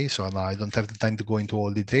 Okay, so now I don't have the time to go into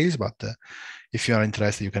all details, but if you are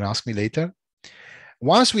interested, you can ask me later.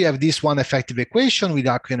 Once we have this one effective equation, we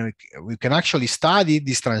can actually study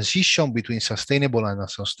this transition between sustainable and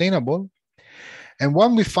unsustainable. And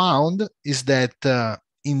what we found is that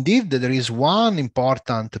indeed there is one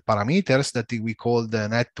important parameters that we call the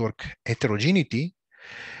network heterogeneity.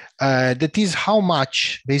 That is how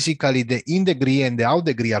much basically the in degree and the out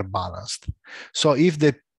degree are balanced. So if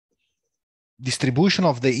the distribution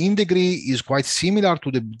of the in degree is quite similar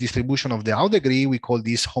to the distribution of the out degree, we call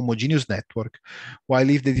this homogeneous network. While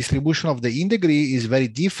if the distribution of the in degree is very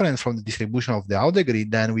different from the distribution of the out degree,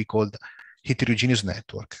 then we call heterogeneous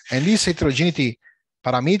network. And this heterogeneity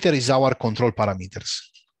parameter is our control parameters.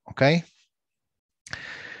 Okay.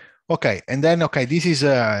 Okay, and then, okay, this is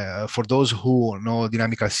for those who know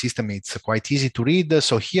dynamical system, it's quite easy to read.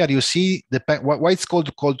 So here you see why it's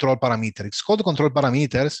called control parameter. It's called control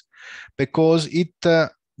parameters because it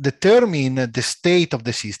determines the state of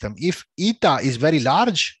the system. If eta is very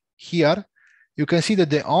large here, you can see that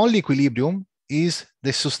the only equilibrium is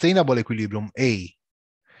the sustainable equilibrium A.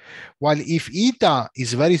 While if eta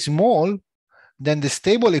is very small, then the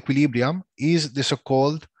stable equilibrium is the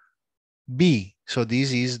so-called B. So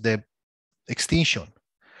this is the extinction.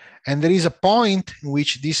 And there is a point in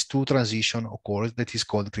which these two transitions occur that is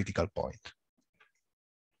called critical point.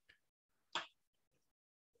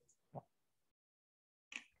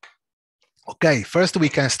 Okay, first we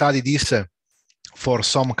can study this for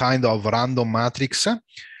some kind of random matrix.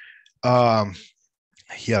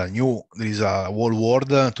 Here there is a whole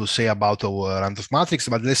word to say about a random matrix,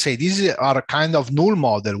 but let's say these are a kind of null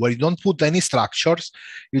model where you don't put any structures,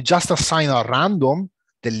 you just assign a random,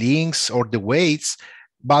 the links or the weights,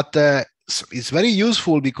 but it's very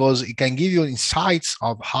useful because it can give you insights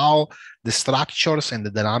of how the structures and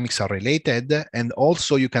the dynamics are related, and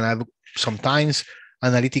also you can have sometimes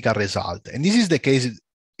analytical result. And this is the case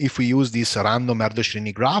if we use this random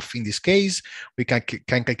Erdős-Rényi graph. In this case, we can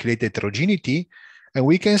calculate the heterogeneity. And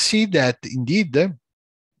we can see that indeed,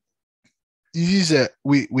 this is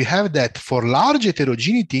we have that for large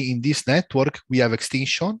heterogeneity in this network, we have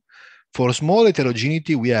extinction. For small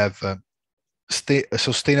heterogeneity, we have a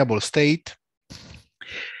sustainable state.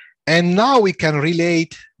 And now we can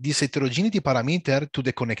relate this heterogeneity parameter to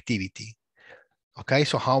the connectivity. Okay,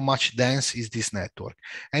 so how much dense is this network?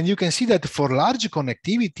 And you can see that for large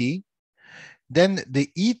connectivity, then the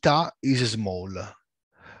eta is small.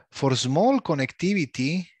 For small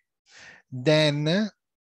connectivity, then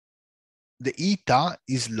the eta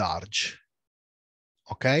is large.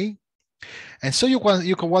 Okay, and so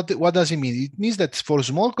what does it mean? It means that for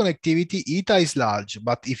small connectivity, eta is large.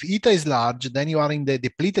 But if eta is large, then you are in the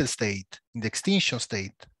depleted state, in the extinction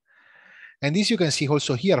state. And this you can see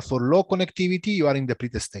also here. For low connectivity, you are in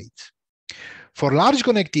depleted state. For large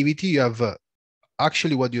connectivity, you have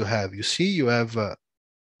actually what you have. You see, you have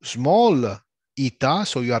small eta,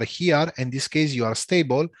 so you are here. In this case, you are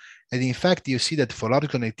stable. And in fact, you see that for large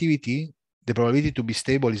connectivity, the probability to be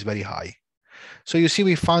stable is very high. So you see,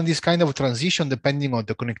 we found this kind of transition depending on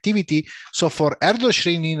the connectivity. So for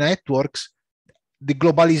Erdős-Rényi networks, the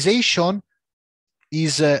globalization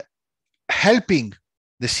is helping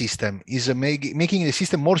the system, is making the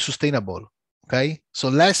system more sustainable. Okay, so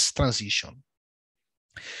less transition.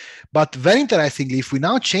 But very interestingly, if we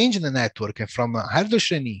now change the network and from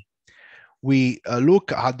Erdős-Rényi, we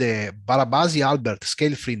look at the Barabasi-Albert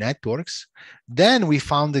scale-free networks, then we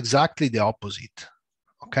found exactly the opposite.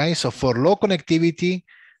 Okay, so for low connectivity,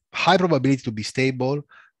 high probability to be stable.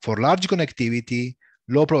 For large connectivity,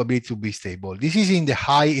 low probability to be stable. This is in the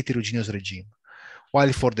high heterogeneous regime.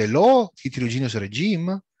 While for the low heterogeneous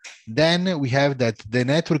regime, then we have that the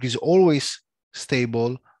network is always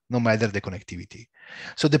stable no matter the connectivity.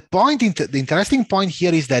 So the interesting point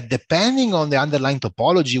here is that depending on the underlying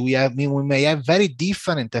topology, we may have very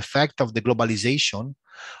different effect of the globalization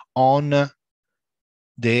on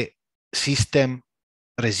the system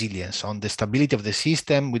resilience, on the stability of the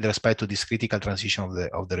system with respect to this critical transition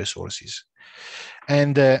of the resources.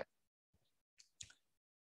 And the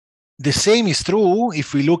same is true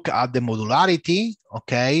if we look at the modularity.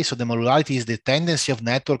 Okay, so the modularity is the tendency of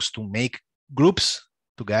networks to make groups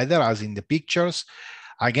together, as in the pictures.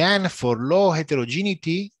 Again, for low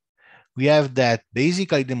heterogeneity, we have that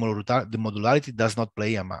basically the modularity does not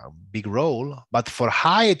play a big role, but for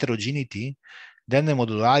high heterogeneity, then the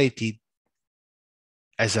modularity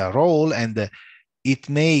has a role, and it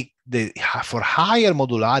may, for higher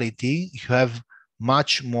modularity, you have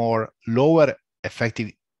much more lower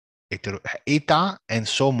effective eta, and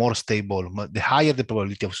so more stable, the higher the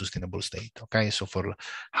probability of sustainable state. Okay, so for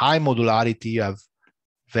high modularity, you have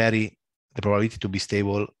the probability to be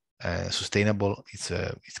stable, sustainable,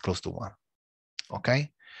 it's close to 1.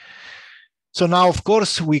 Okay. So now, of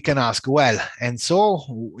course, we can ask, well, and so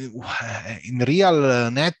in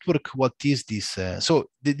real network, what is this? So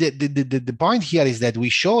the point here is that we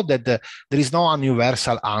show that there is no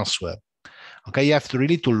universal answer. Okay, you have to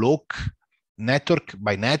really to look network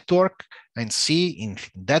by network and see in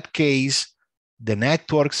that case the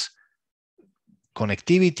network's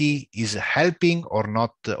connectivity is helping or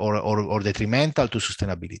not, or detrimental to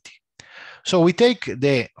sustainability. So we take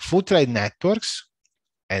the food-trade networks,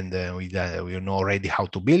 and we know already how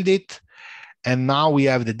to build it. And now we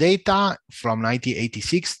have the data from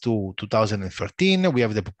 1986 to 2013. We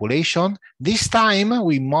have the population. This time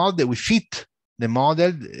we fit the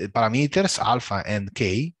model parameters alpha and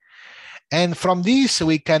k. And from this,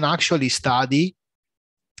 we can actually study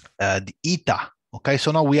the eta. Okay,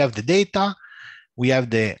 so now we have the data, we have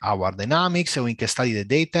our dynamics, and we can study the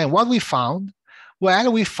data. And what we found?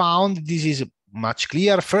 Well, we found this is much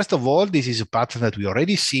clearer. First of all, this is a pattern that we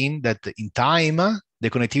already seen, that in time, the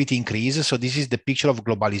connectivity increases. So this is the picture of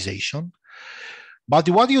globalization. But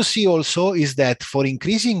what you see also is that for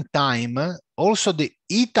increasing time, also the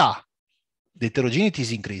eta, the heterogeneity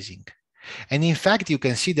is increasing. And in fact, you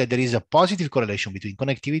can see that there is a positive correlation between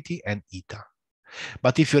connectivity and eta.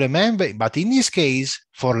 But if you remember, but in this case,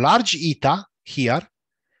 for large eta here,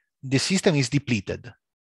 the system is depleted.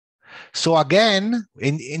 So again,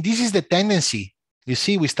 and this is the tendency. You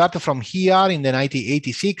see, we started from here in the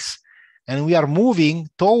 1986, and we are moving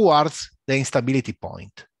towards the instability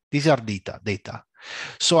point. These are data.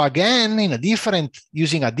 So again,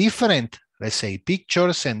 using a different, let's say,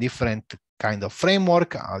 pictures and different kind of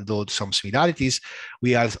framework, although some similarities,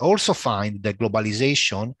 we also find that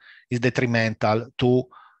globalization is detrimental to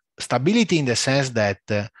stability in the sense that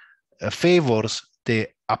favors the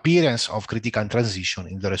appearance of critical transition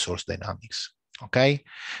in the resource dynamics. Okay,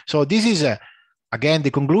 so this is again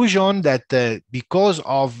the conclusion that because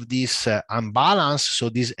of this imbalance, so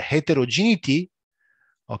this heterogeneity,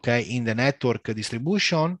 okay, in the network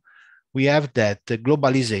distribution, we have that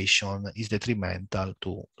globalization is detrimental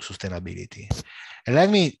to sustainability. And let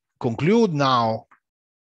me conclude now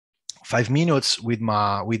 5 minutes with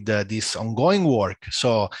this ongoing work.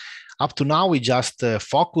 So up to now, we just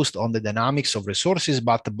focused on the dynamics of resources,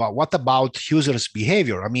 but what about users'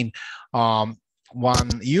 behavior? I mean,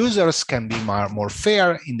 users can be more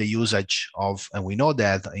fair in the usage of, and we know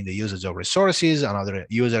that in the usage of resources, and other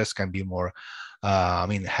users can be more,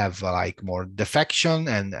 have like more defection,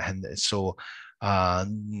 and so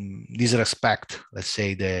disrespect, let's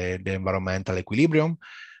say, the environmental equilibrium.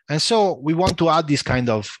 And so we want to add this kind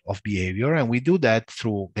of behavior, and we do that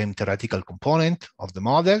through the theoretical component of the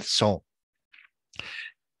model. So,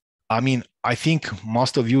 I think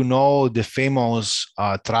most of you know the famous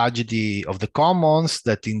tragedy of the commons,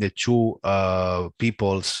 that in the two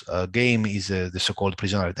people's game is the so-called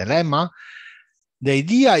prisoner dilemma. The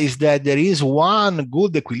idea is that there is one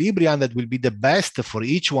good equilibrium that will be the best for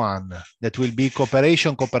each one, that will be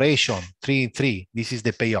cooperation, 3-3. This is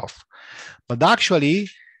the payoff. But actually,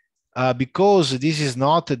 because this is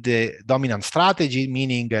not the dominant strategy,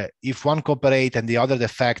 meaning if one cooperate and the other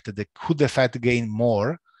defect, the who defect gain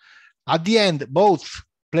more. At the end, both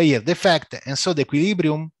player defect, and so the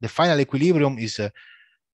equilibrium, the final equilibrium, is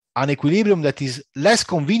an equilibrium that is less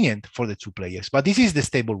convenient for the two players, but this is the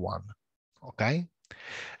stable one. Okay,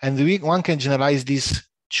 and one can generalize this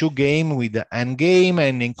two game with the n game,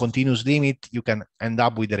 and in continuous limit, you can end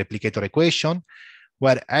up with the replicator equation,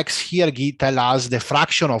 where x here tell us the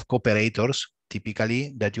fraction of cooperators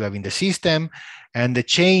typically that you have in the system, and the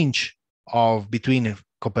change between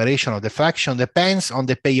cooperation or defection depends on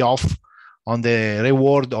the payoff, on the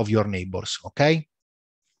reward of your neighbors. Okay,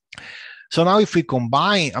 So now if we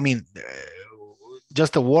combine,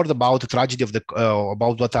 just a word about the tragedy of the,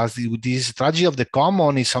 about what has this tragedy of the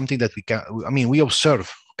common is something that we observe,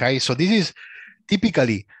 okay? So this is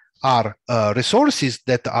typically are resources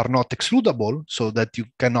that are not excludable, so that you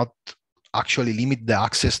cannot actually limit the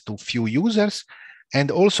access to few users,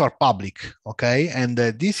 and also are public, okay? And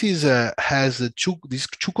this is has these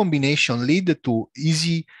two combination lead to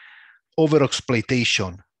easy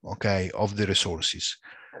overexploitation, okay, of the resources.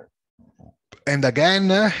 And again,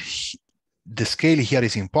 the scale here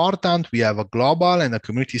is important. We have a global and a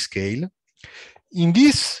community scale. In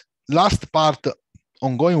this last part,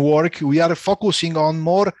 ongoing work, we are focusing on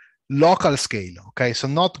more local scale, okay? So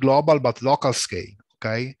not global, but local scale,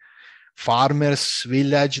 okay? Farmers,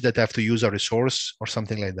 village that have to use a resource or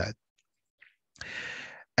something like that.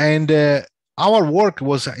 And our work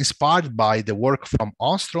was inspired by the work from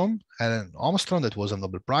Armstrong, that was a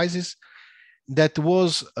Nobel Prizes, that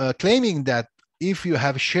was claiming that if you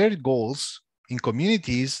have shared goals in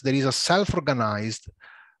communities, there is a self-organized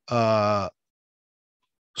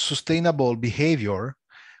sustainable behavior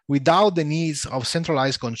without the needs of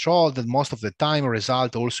centralized control that most of the time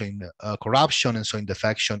result also in corruption and so in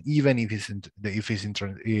defection, even if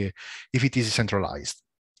it is centralized.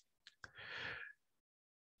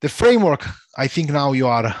 The framework, I think now you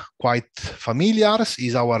are quite familiar,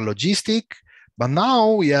 is our logistic, but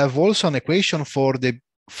now we have also an equation for the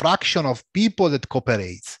fraction of people that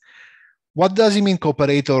cooperates. What does it mean,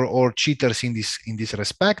 cooperator or cheaters in this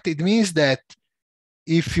respect? It means that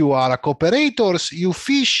if you are a cooperators, you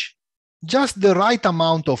fish just the right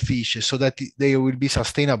amount of fish so that they will be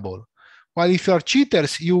sustainable. While if you are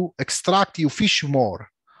cheaters, you fish more.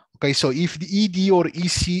 Okay, so if the ED or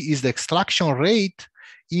EC is the extraction rate,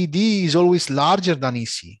 ED is always larger than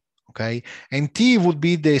EC. Okay, and T would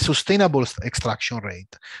be the sustainable extraction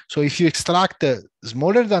rate. So if you extract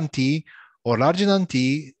smaller than T or larger than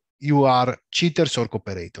T, you are cheaters or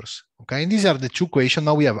cooperators. Okay, and these are the two equations.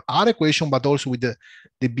 Now we have our equation, but also with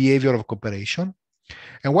the behavior of cooperation.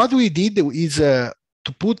 And what we did is to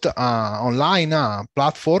put online a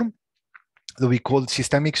platform that we call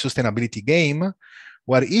systemic sustainability game,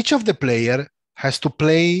 where each of the player has to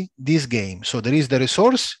play this game. So there is the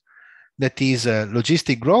resource that is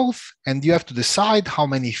logistic growth, and you have to decide how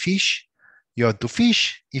many fish you have to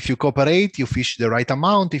fish. If you cooperate, you fish the right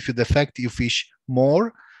amount. If you defect, you fish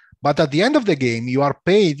more. But at the end of the game, you are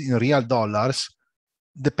paid in real dollars,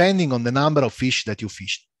 depending on the number of fish that you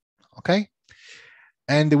fished, okay?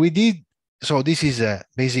 And we did, so this is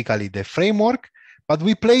basically the framework, but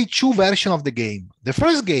we play two versions of the game. The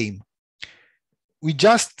first game, we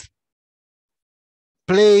just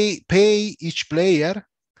pay each player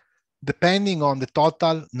depending on the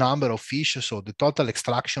total number of fish, so the total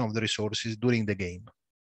extraction of the resources during the game.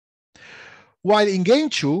 While in game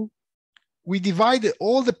two, we divide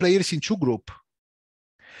all the players in two groups.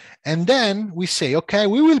 And then we say, okay,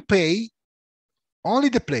 we will pay only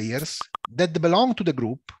the players that belong to the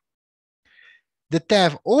group that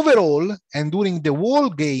have overall and during the whole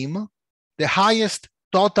game, the highest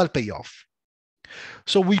total payoff.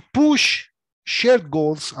 So we push shared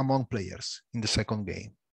goals among players in the second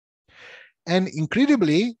game. And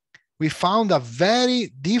incredibly, we found a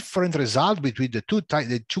very different result between the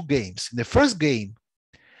two games. In the first game,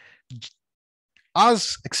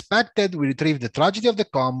 as expected, we retrieved the tragedy of the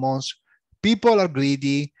commons. People are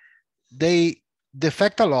greedy. They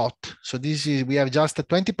defect a lot. So we have just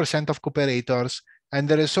 20% of cooperators, and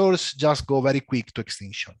the resource just go very quick to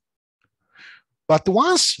extinction. But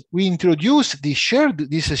once we introduce these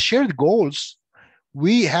shared goals,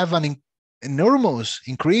 we have an enormous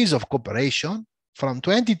increase of cooperation from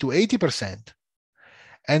 20 to 80%.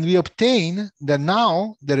 And we obtain that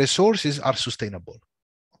now the resources are sustainable.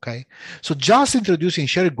 Okay, so just introducing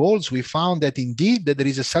shared goals, we found that indeed that there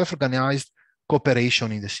is a self-organized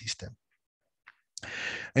cooperation in the system.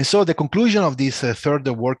 And so the conclusion of this third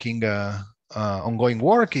ongoing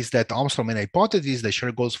work is that Armstrong main hypothesis that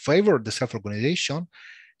shared goals favor the self-organization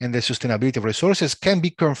and the sustainability of resources can be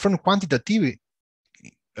confirmed quantitatively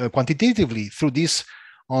through these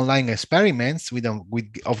online experiments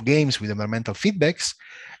of games with environmental feedbacks.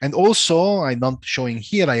 And also, I'm not showing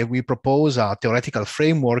here, we propose a theoretical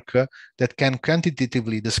framework that can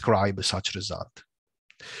quantitatively describe such result.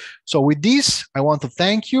 So with this, I want to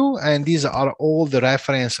thank you. And these are all the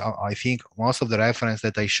reference, I think most of the reference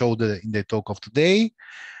that I showed in the talk of today.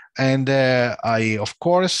 And of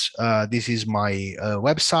course, this is my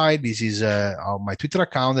website. This is my Twitter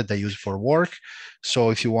account that I use for work.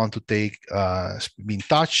 So if you want to be in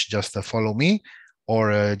touch, just follow me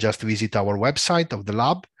or just visit our website of the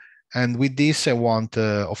lab. And with this, I want,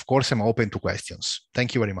 of course, I'm open to questions.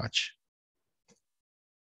 Thank you very much.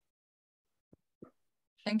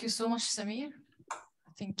 Thank you so much, Samir.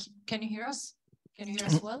 I think, can you hear us? Can you hear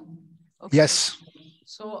us well? Okay. Yes.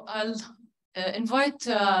 So I'll invite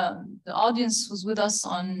the audience who's with us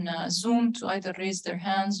on Zoom to either raise their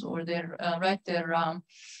hands or write their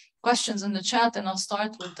questions in the chat, and I'll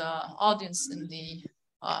start with the audience in the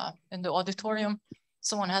auditorium.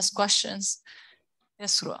 Someone has questions.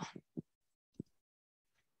 Yes, Rua.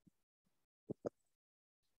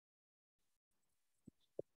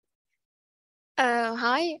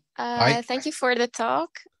 Hi. Hi. Thank you for the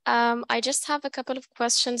talk. I just have a couple of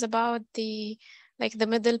questions about the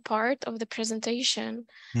middle part of the presentation.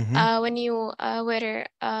 Mm-hmm.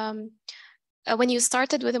 When you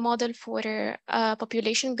started with a model for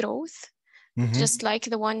population growth, Mm-hmm. just like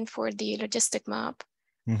the one for the logistic map,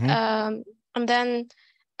 mm-hmm. And then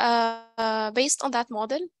based on that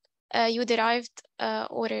model, you derived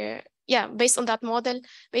based on that model,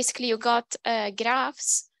 basically you got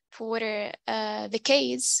graphs for the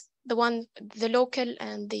case, the local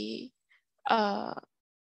and the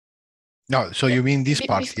No, so you mean this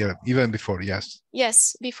part here, even before? Yes.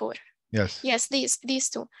 Yes, before. Yes, these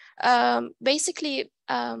two. Basically,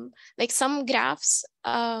 like some graphs,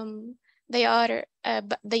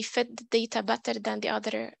 they fit the data better than the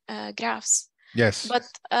other graphs. Yes. But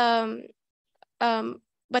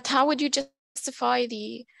how would you justify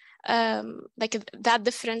the that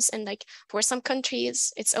difference? And like for some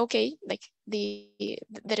countries, it's okay, like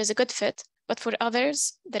there is a good fit, but for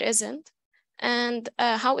others there isn't. And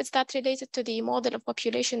how is that related to the model of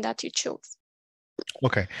population that you chose?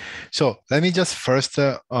 Okay, so let me just first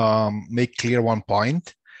make clear one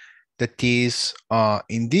point. That is,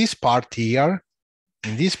 in this part here,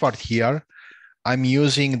 I'm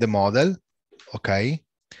using the model, okay?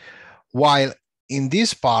 While in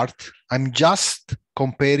this part, I'm just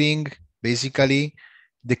comparing basically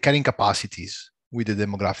the carrying capacities with the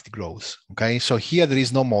demographic growth, okay? So here there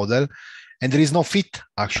is no model and there is no fit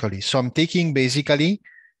actually. So I'm taking basically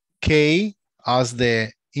K as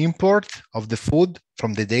the import of the food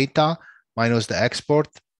from the data minus the export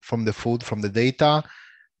from the food from the data.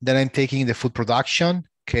 Then I'm taking the food production,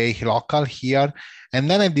 K local here, and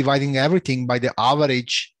then I'm dividing everything by the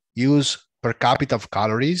average use per capita of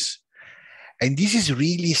calories. And this is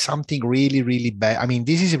really something really, really bad. I mean,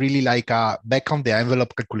 this is really like a back on the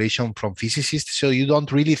envelope calculation from physicists. So you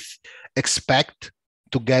don't really expect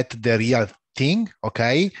to get the real thing,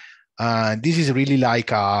 okay? This is really like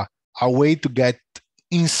a way to get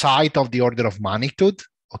insight of the order of magnitude,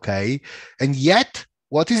 okay? And yet,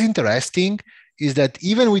 what is interesting is that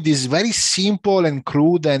even with this very simple and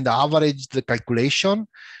crude and averaged calculation,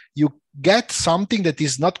 you get something that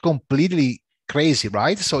is not completely crazy,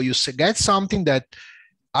 right? So you get something that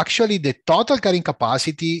actually the total carrying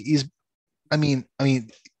capacity is, I mean,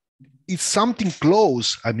 it's something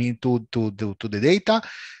close, I mean, to the data.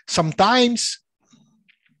 Sometimes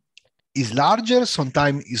is larger,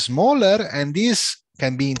 sometimes is smaller, and this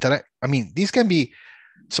can be this can be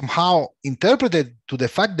somehow interpreted to the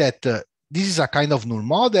fact that this is a kind of null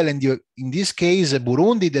model, and in this case,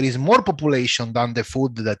 Burundi, there is more population than the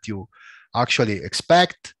food that you actually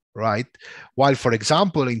expect, right? While, for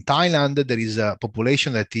example, in Thailand, there is a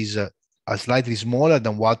population that is slightly smaller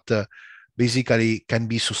than what basically can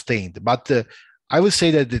be sustained. But I would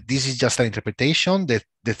say that this is just an interpretation.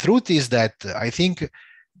 The truth is that I think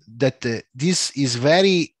that this is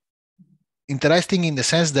very interesting in the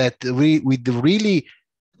sense that with really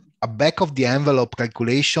a back of the envelope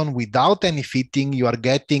calculation without any fitting, you are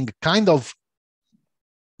getting kind of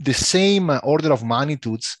the same order of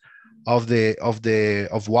magnitudes of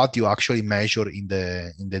what you actually measure in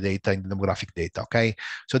the data, in the demographic data. Okay,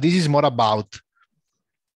 so this is more about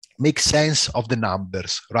make sense of the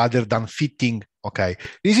numbers rather than fitting. Okay,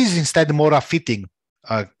 this is instead more a fitting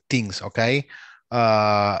things. Okay,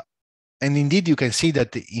 and indeed you can see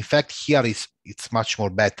that in fact here it's much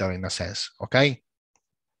more better in a sense. Okay.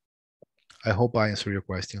 I hope I answer your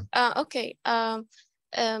question. Okay.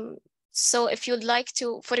 So if you'd like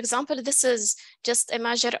to, for example, this is just a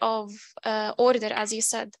measure of order, as you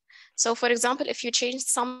said. So for example, if you change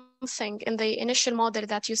something in the initial model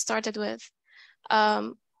that you started with,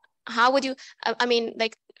 how would you, I mean,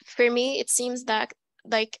 like for me, it seems that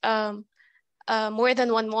like more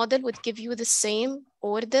than one model would give you the same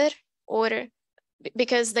order, or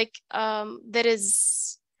because like there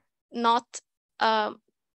is not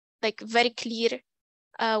like very clear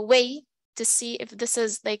way to see if this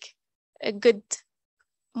is like a good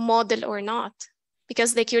model or not,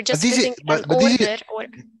 because like you're just fitting an order or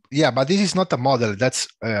yeah, but this is not a model. That's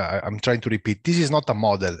I'm trying to repeat, this is not a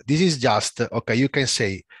model. This is just okay, you can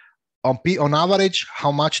say on average,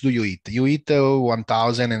 how much do you eat? You eat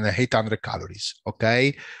 1,800 calories,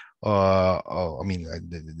 okay? I mean,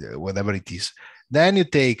 whatever it is. Then you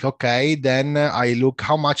take, okay, then I look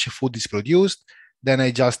how much food is produced. Then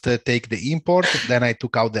I just take the import, then I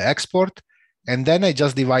took out the export, and then I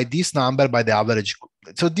just divide this number by the average.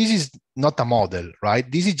 So this is not a model, right?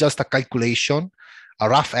 This is just a calculation, a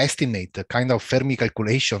rough estimate, a kind of Fermi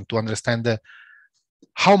calculation to understand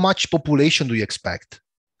how much population do you expect,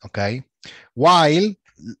 okay? While,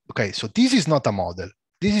 okay, so this is not a model.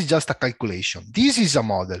 This is just a calculation. This is a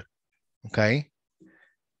model, okay?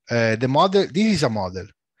 The model, this is a model.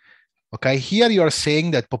 Okay, here you are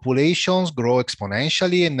saying that populations grow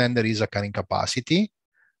exponentially and then there is a carrying capacity,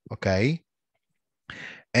 okay?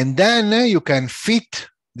 And then you can fit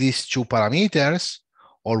these two parameters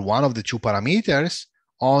or one of the two parameters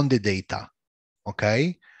on the data,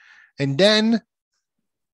 okay? And then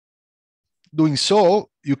doing so,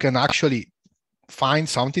 you can actually find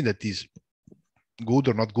something that is good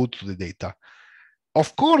or not good to the data.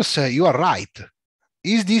 Of course, you are right.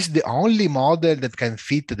 Is this the only model that can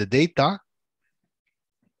fit the data?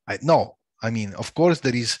 No. I mean, of course,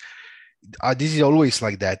 there is. This is always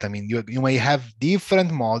like that. I mean, you may have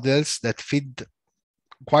different models that fit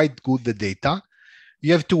quite good the data.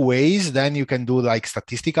 You have two ways. Then you can do like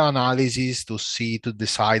statistical analysis to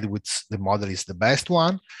decide which the model is the best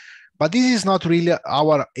one. But this is not really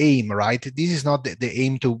our aim, right? This is not the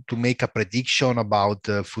aim to make a prediction about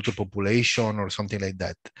future population or something like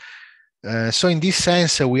that. So in this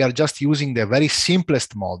sense, we are just using the very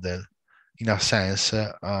simplest model, in a sense, to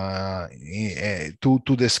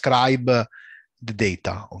describe the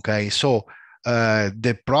data. Okay, so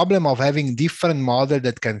the problem of having different models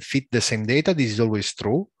that can fit the same data, this is always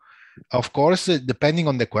true. Of course, depending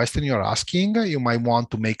on the question you're asking, you might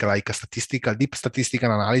want to make like a deep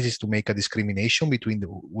statistical analysis to make a discrimination between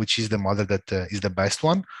which is the model that is the best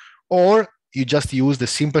one, or you just use the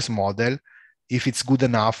simplest model if it's good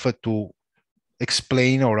enough to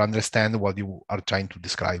explain or understand what you are trying to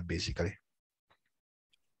describe, basically.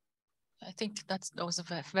 I think that was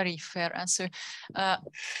a very fair answer.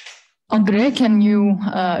 Andre, can you,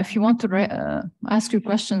 if you want to ask your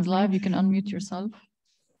questions live, you can unmute yourself.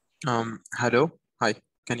 Hello. Hi.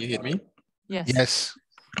 Can you hear me? Yes. Yes.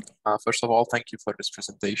 First of all, thank you for this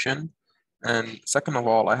presentation. And second of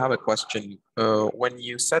all, I have a question. When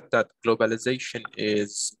you said that globalization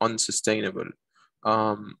is unsustainable,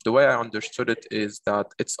 the way I understood it is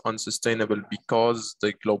that it's unsustainable because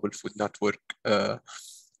the global food network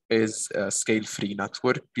is a scale-free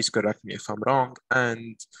network. Please correct me if I'm wrong.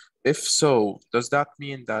 And if so, does that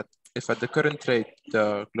mean that if at the current rate,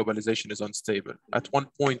 the globalization is unstable, at one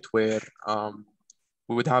point where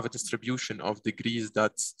we would have a distribution of degrees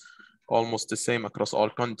that's almost the same across all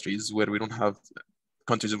countries, where we don't have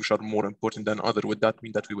countries which are more important than others, would that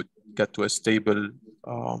mean that we would get to a stable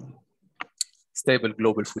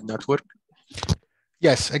global food network?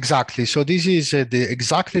 Yes, exactly. So this is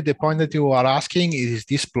exactly the point that you are asking. Is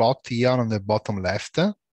this plot here on the bottom left?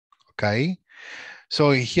 Okay.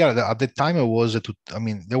 So here at the time it was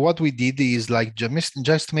what we did is like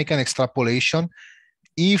just make an extrapolation.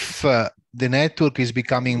 If the network is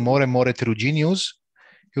becoming more and more heterogeneous,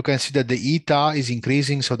 you can see that the eta is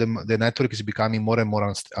increasing, so the network is becoming more and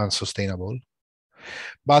more unsustainable.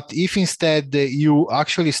 But if instead you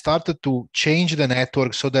actually started to change the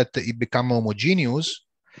network so that it becomes homogeneous,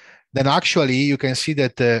 then actually you can see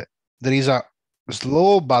that there is a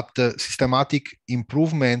slow but systematic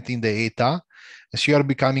improvement in the eta, as you are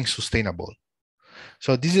becoming sustainable.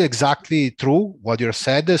 So this is exactly true what you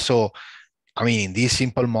said. So I mean, this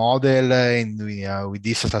simple model and with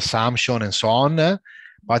this assumption and so on,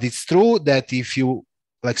 but it's true that if you,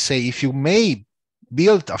 like say, if you may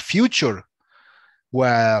build a future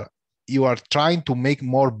where you are trying to make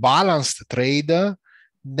more balanced trade,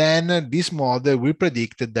 then this model will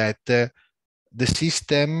predict that the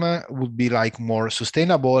system would be like more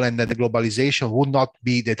sustainable and that the globalization would not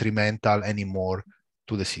be detrimental anymore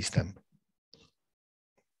to the system.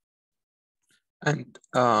 And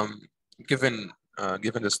given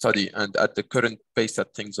the study and at the current pace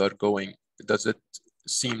that things are going, does it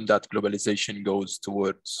seem that globalization goes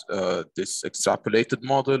towards this extrapolated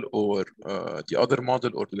model or the other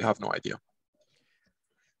model, or do we have no idea?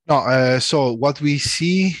 No, so what we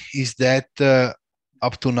see is that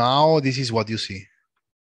up to now, this is what you see.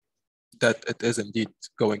 That it is indeed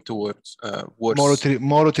going towards worse.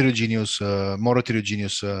 More heterogeneous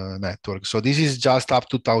network. So this is just up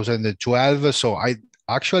to 2012. So I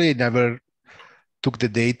actually never took the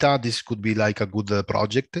data. This could be like a good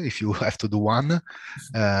project if you have to do one.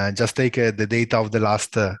 Just take the data of the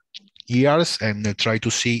last years and try to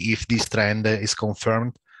see if this trend is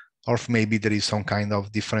confirmed or if maybe there is some kind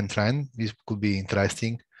of different trend. This could be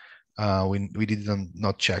interesting. We did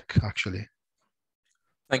not check actually.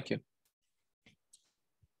 Thank you.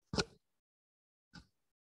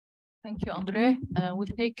 Thank you, Andre. We'll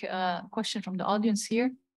take a question from the audience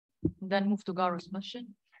here, and then move to Garo's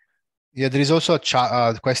question. Yeah, there is also a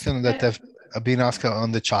chat question that have been asked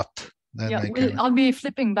on the chat. Then yeah, I'll be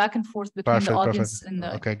flipping back and forth between the audience and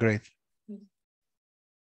the... Okay, great.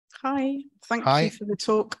 Hi, thank you for the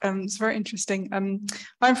talk. It's very interesting.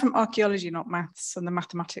 I'm from archaeology, not maths, and the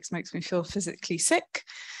mathematics makes me feel physically sick.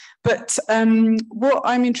 But what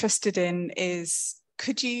I'm interested in is,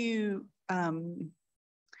 could you,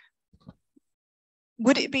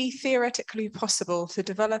 would it be theoretically possible to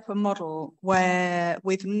develop a model where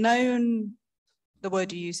with known, the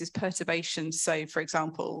word you use is perturbations, so for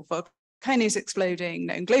example, volcanoes exploding,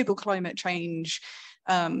 known global climate change,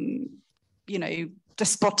 you know,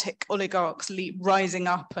 despotic oligarchs rising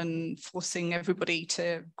up and forcing everybody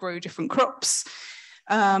to grow different crops,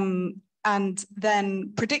 and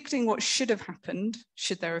then predicting what should have happened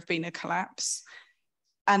should there have been a collapse.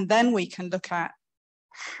 And then we can look at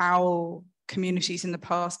how communities in the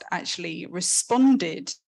past actually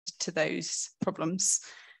responded to those problems,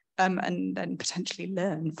 and then potentially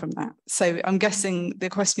learn from that. So I'm guessing the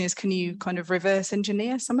question is, can you kind of reverse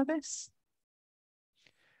engineer some of this?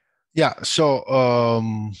 Yeah, so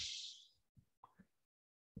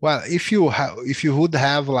well, if you would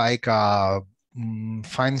have like a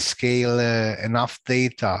fine scale enough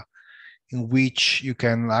data in which you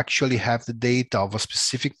can actually have the data of a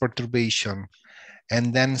specific perturbation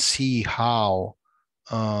and then see how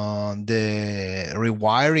the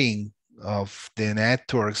rewiring of the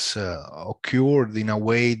networks occurred in a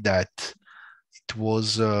way that it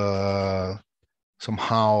was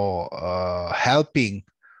somehow helping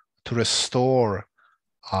to restore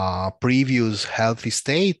previous healthy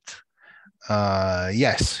state,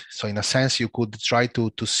 yes. So in a sense, you could try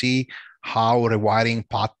to see how rewiring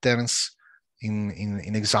patterns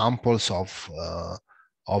in examples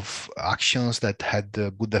of actions that had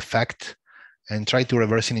a good effect, and try to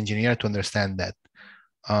reverse engineer to understand that.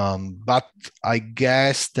 But I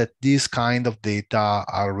guess that this kind of data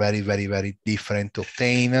are very, very, very different to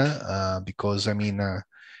obtain because I mean,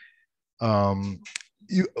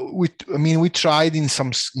 we tried in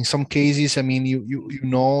some cases. I mean, you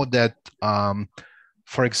know that,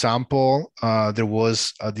 for example, there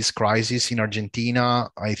was this crisis in Argentina,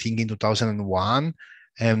 I think in 2001,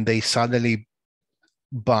 and they suddenly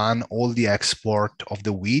ban all the export of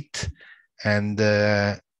the wheat, and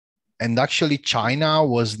actually China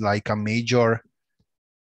was like a major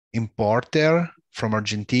importer from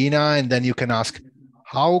Argentina. And then you can ask,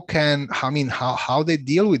 how they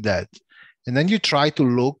deal with that? And then you try to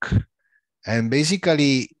look, and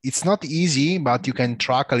basically it's not easy, but you can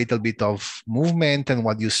track a little bit of movement. And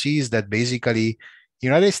what you see is that basically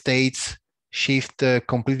United States shift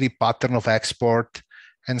completely pattern of export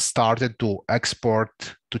and started to export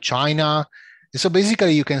to China. And so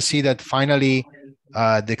basically you can see that finally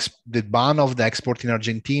the ban of the export in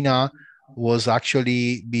Argentina was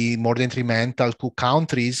actually be more detrimental to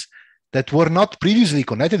countries that were not previously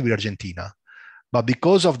connected with Argentina. But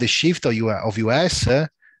because of the shift of US,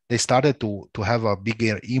 they started to have a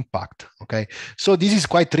bigger impact. Okay, so this is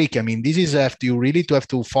quite tricky. I mean, this is you really have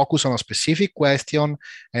to focus on a specific question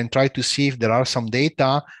and try to see if there are some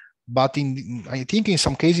data. But I think in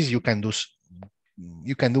some cases you can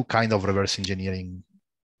do kind of reverse engineering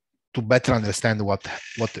to better understand what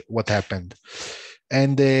happened.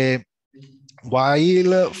 And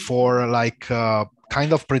while for like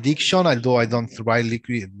kind of prediction, although I don't really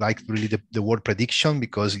like the word prediction,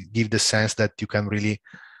 because it gives the sense that you can really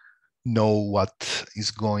know what is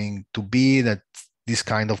going to be, that this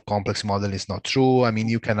kind of complex model is not true. I mean,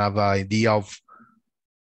 you can have an idea of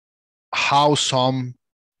how some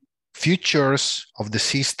features of the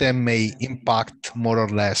system may impact more or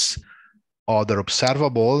less other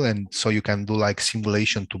observable, and so you can do like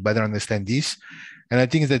simulation to better understand this. And I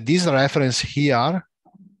think that this reference here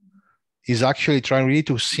is actually trying really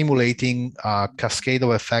to simulating a cascade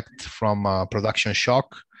of effect from production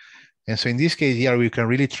shock. And so in this case here, we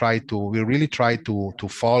really try to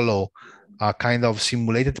follow a kind of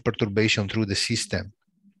simulated perturbation through the system.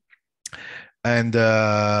 And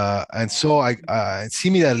so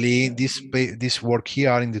similarly, this work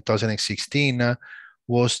here in 2016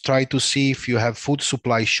 was try to see if you have food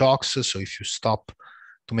supply shocks. So if you stop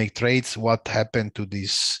to make trades, what happened to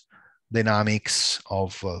these dynamics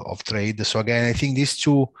of trade. So again, I think these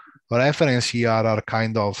two references here are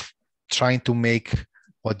kind of trying to make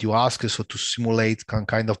what you ask, so to simulate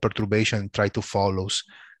kind of perturbation and try to follow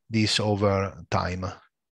this over time.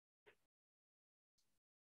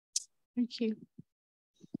 Thank you.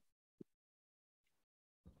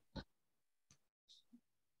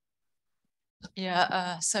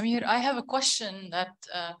 Yeah, Samir, I have a question that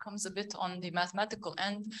comes a bit on the mathematical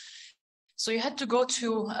end. So you had to go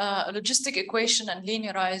to a logistic equation and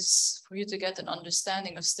linearize for you to get an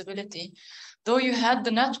understanding of stability. Though you had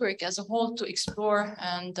the network as a whole to explore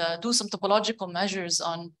and do some topological measures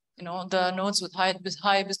on, you know, the nodes with high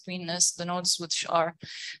betweenness, the nodes which are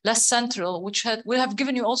less central, which would have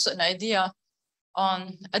given you also an idea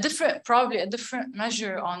on a different, probably a different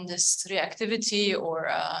measure on this reactivity or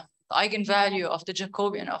eigenvalue of the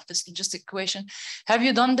Jacobian of this logistic equation. Have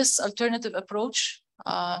you done this alternative approach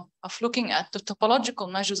of looking at the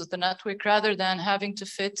topological measures of the network rather than having to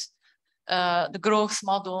fit the growth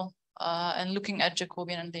model and looking at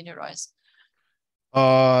Jacobian and linearize?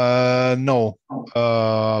 No,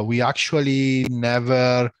 we actually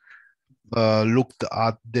never looked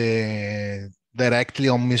at the directly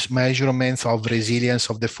on measurements of resilience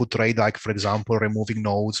of the foot rate, like for example, removing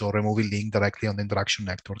nodes or removing link directly on the interaction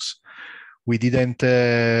networks. We didn't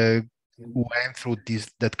went through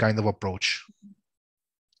that kind of approach.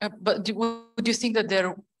 But would you think that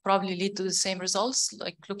they're probably lead to the same results,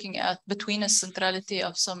 like looking at betweenness centrality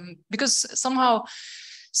of some, because somehow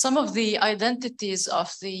some of the identities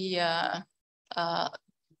of the,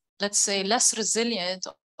 let's say, less resilient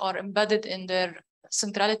are embedded in their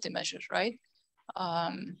centrality measure, right?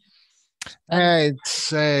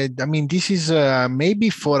 It's, I mean, this is maybe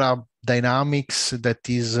for a dynamics that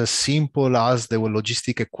is as simple as the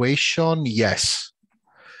logistic equation, yes.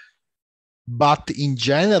 But in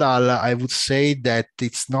general, I would say that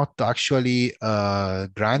it's not actually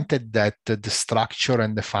granted that the structure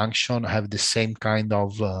and the function have the same kind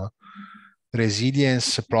of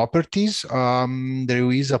resilience properties.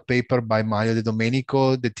 There is a paper by Mario De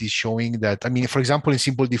Domenico that is showing that, I mean, for example, in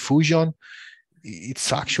simple diffusion,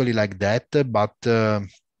 it's actually like that, but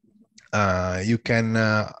you can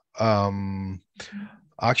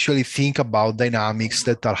actually think about dynamics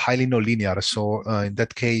that are highly nonlinear. So in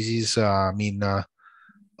that cases, I mean,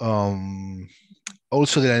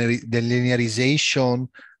 also the linearization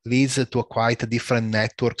leads to a quite different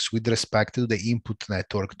networks with respect to the input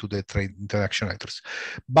network, to the interaction networks.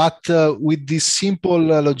 But with this simple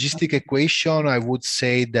logistic equation, I would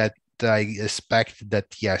say that I expect that,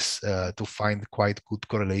 yes, to find quite good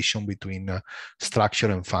correlation between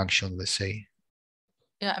structure and function, let's say.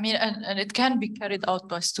 Yeah, I mean, and it can be carried out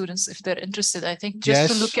by students if they're interested. I think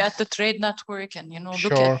just to look at the trade network and, you know,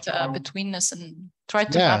 look at betweenness and try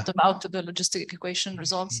to map them out to the logistic equation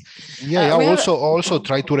results. Yeah, also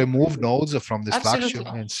try to remove nodes from the structure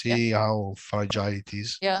and see how fragile it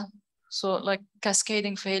is. Yeah, so like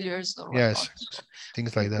cascading failures or whatnot. Yes,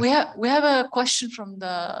 things like that. We have a question from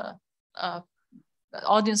the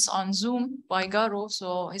audience on Zoom by Garo.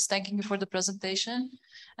 So he's thanking you for the presentation.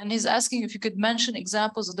 And he's asking if you could mention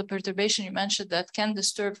examples of the perturbation you mentioned that can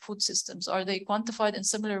disturb food systems. Are they quantified in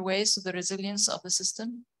similar ways to the resilience of the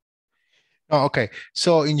system? Oh, okay.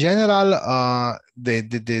 So in general,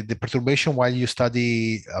 the perturbation while you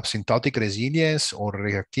study asymptotic resilience or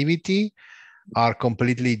reactivity are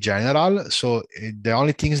completely general. So the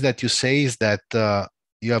only things that you say is that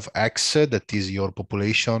you have X, that is your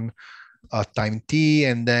population time T,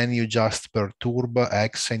 and then you just perturb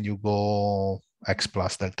X and you go X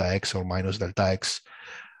plus delta X or minus delta X.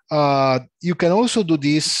 You can also do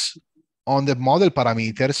this on the model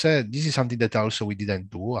parameters. This is something that also we didn't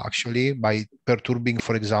do actually, by perturbing,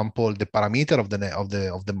 for example, the parameter of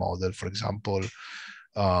the model, for example,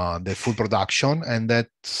 the full production, and that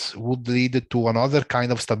would lead to another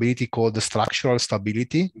kind of stability called the structural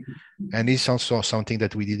stability, and it's also something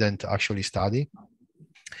that we didn't actually study.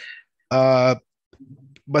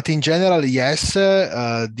 But in general, yes,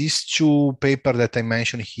 these two papers that I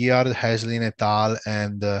mentioned here, Heslin et al.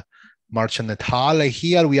 And Marchand et al.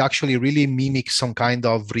 Here we actually really mimic some kind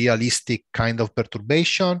of realistic kind of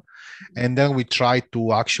perturbation. And then we try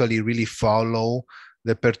to actually really follow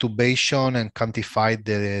the perturbation and quantify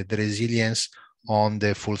the resilience on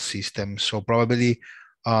the full system. So probably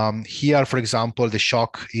here, for example, the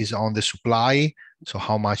shock is on the supply. So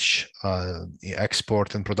how much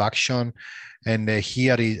export and production. And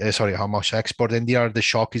here is, how much export, and here the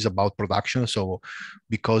shock is about production. So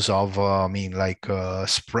because of, I mean, like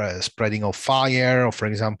spreading of fire, or for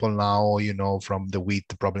example, now, you know, from the wheat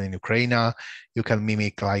problem in Ukraine, you can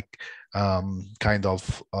mimic like kind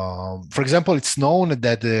of, for example, it's known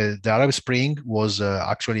that the Arab Spring was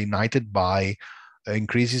actually ignited by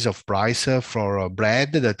increases of price for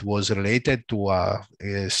bread that was related to a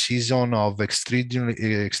season of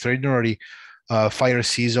extraordinary fire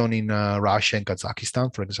season in Russia and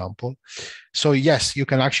Kazakhstan, for example. So yes, you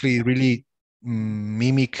can actually really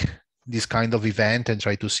mimic this kind of event and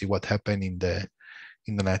try to see what happened in the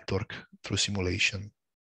network through simulation.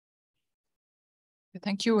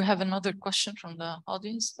 Thank you. We have another question from the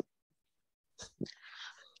audience.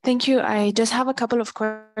 Thank you. I just have a couple of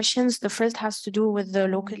questions. The first has to do with the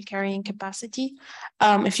local carrying capacity.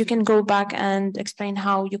 If you can go back and explain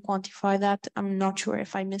how you quantify that, I'm not sure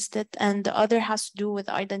if I missed it. And the other has to do with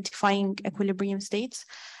identifying equilibrium states.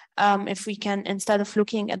 If we can, instead of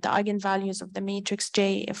looking at the eigenvalues of the matrix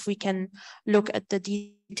J, if we can look at the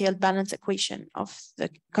detailed balance equation of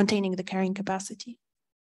containing the carrying capacity.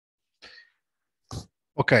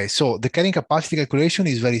 Okay, so the carrying capacity calculation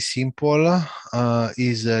is very simple.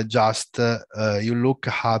 Just you look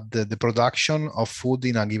at the production of food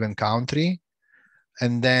in a given country,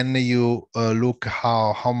 and then you look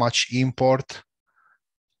how much import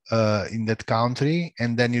in that country,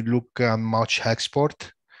 and then you look how much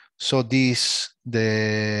export. So the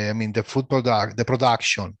food the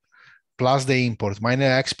production plus the import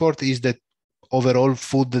minus export is the overall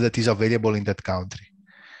food that is available in that country.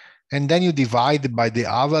 And then you divide by the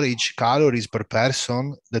average calories per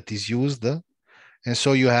person that is used. And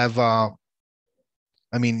so you have,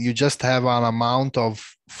 you just have an amount of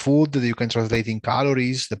food that you can translate in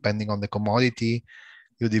calories, depending on the commodity.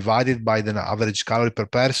 You divide it by the average calorie per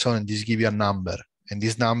person, and this gives you a number. And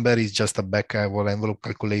this number is just a back envelope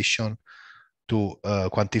calculation to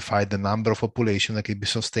quantify the number of population that can be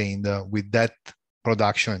sustained with that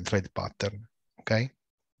production and trade pattern, okay?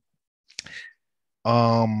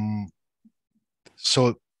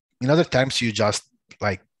 So in other terms, you just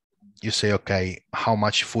you say, okay, how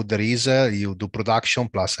much food there is, you do production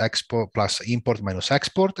plus export plus import minus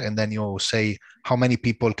export, and then you say how many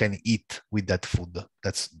people can eat with that food.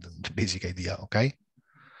 That's the basic idea, okay?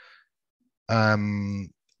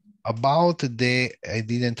 About the, I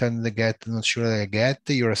didn't get, not sure I get,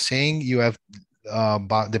 you're saying you have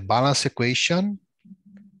the balance equation.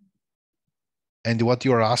 And what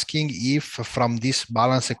you're asking, if from this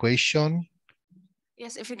balance equation.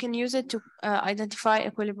 Yes, if you can use it to identify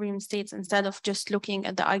equilibrium states instead of just looking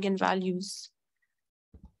at the eigenvalues.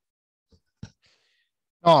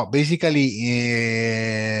 No, basically,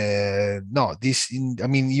 no.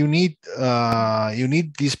 You need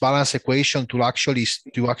this balance equation to actually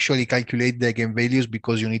calculate the eigenvalues,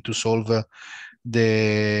 because you need to solve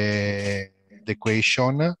the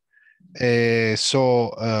equation.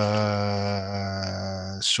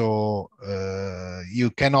 You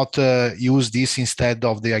cannot use this instead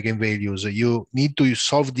of the eigenvalues. You need to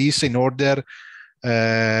solve this in order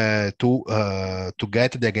to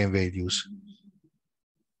get the eigenvalues.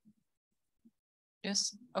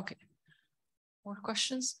 Yes. Okay. More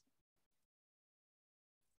questions?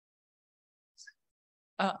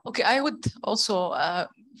 Okay, I would also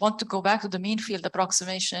want to go back to the mean field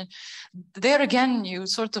approximation. There again, you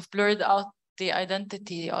sort of blurred out the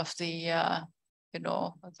identity of the,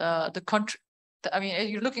 the country.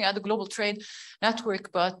 You're looking at the global trade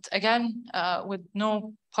network, but again, with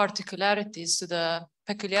no particularities to the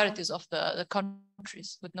peculiarities of the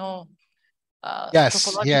countries, with no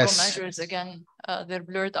topological measures. Again, they're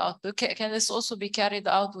blurred out. Can this also be carried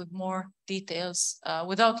out with more details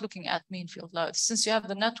without looking at mean field? Since you have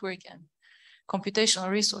the network and computational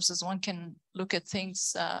resources, one can look at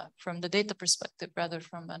things from the data perspective rather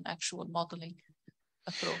from an actual modeling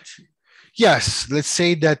approach. Yes, let's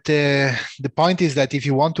say that the point is that if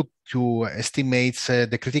you want to estimate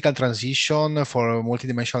the critical transition for a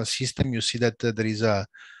multidimensional system, you see that there is a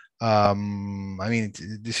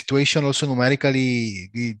the situation also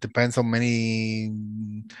numerically, it depends on many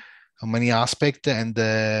aspects, and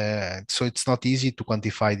so it's not easy to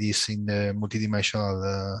quantify this in the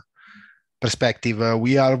multidimensional perspective.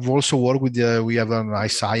 We have also worked with we have an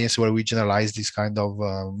iScience where we generalize this kind of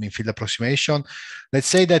mean field approximation. Let's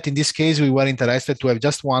say that in this case we were interested to have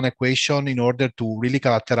just one equation in order to really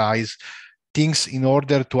characterize things, in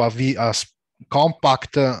order to have a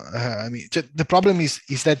compact. The problem is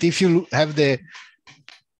that if you have the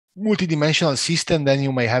multidimensional system, then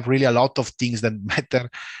you may have really a lot of things that matter.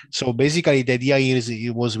 So basically, the idea is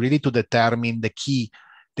it was really to determine the key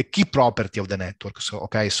property of the network. So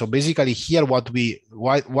so basically here, why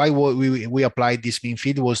we applied this mean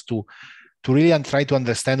field was to really try to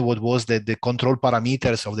understand what was the control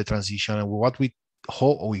parameters of the transition. And what we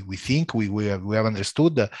we think we have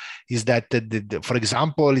understood is that for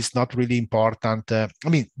example, it's not really important. I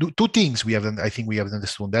mean, two things I think we have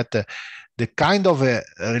understood that the kind of a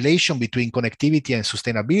relation between connectivity and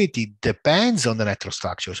sustainability depends on the network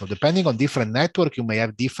structure. So depending on different network, you may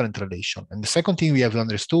have different relation. And the second thing we have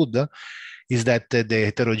understood is that the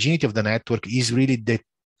heterogeneity of the network is really the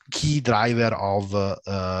key driver of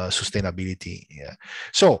sustainability. Yeah.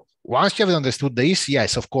 So once you have understood this,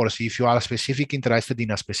 yes, of course, if you are specifically interested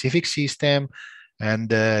in a specific system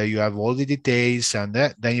and you have all the details, and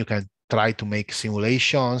then you can try to make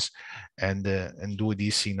simulations and do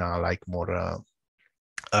this in a like more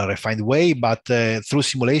refined way. But through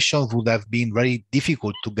simulations would have been very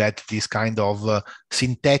difficult to get this kind of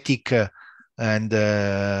synthetic and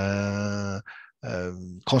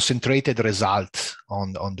concentrated results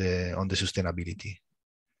on the sustainability.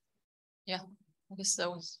 Yeah, I guess that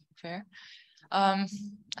was fair. I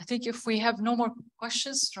think if we have no more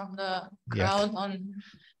questions from the crowd on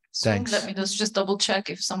Zoom, let me just double check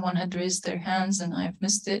if someone had raised their hands and I've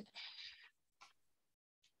missed it.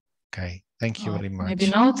 Okay, thank you very much. Maybe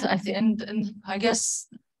not at the end, and I guess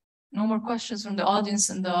no more questions from the audience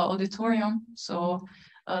in the auditorium. So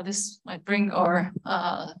this might bring our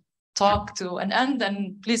talk to an end,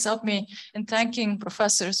 and please help me in thanking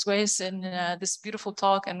Professor Suweis in this beautiful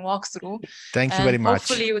talk and walkthrough. Thank you very much.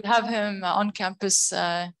 Hopefully we'd have him on campus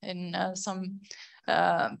in some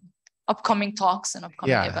upcoming talks and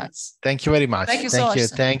upcoming events. Thank you very much. Thank you so much.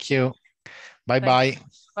 Thank you. Bye-bye.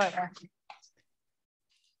 Bye-bye.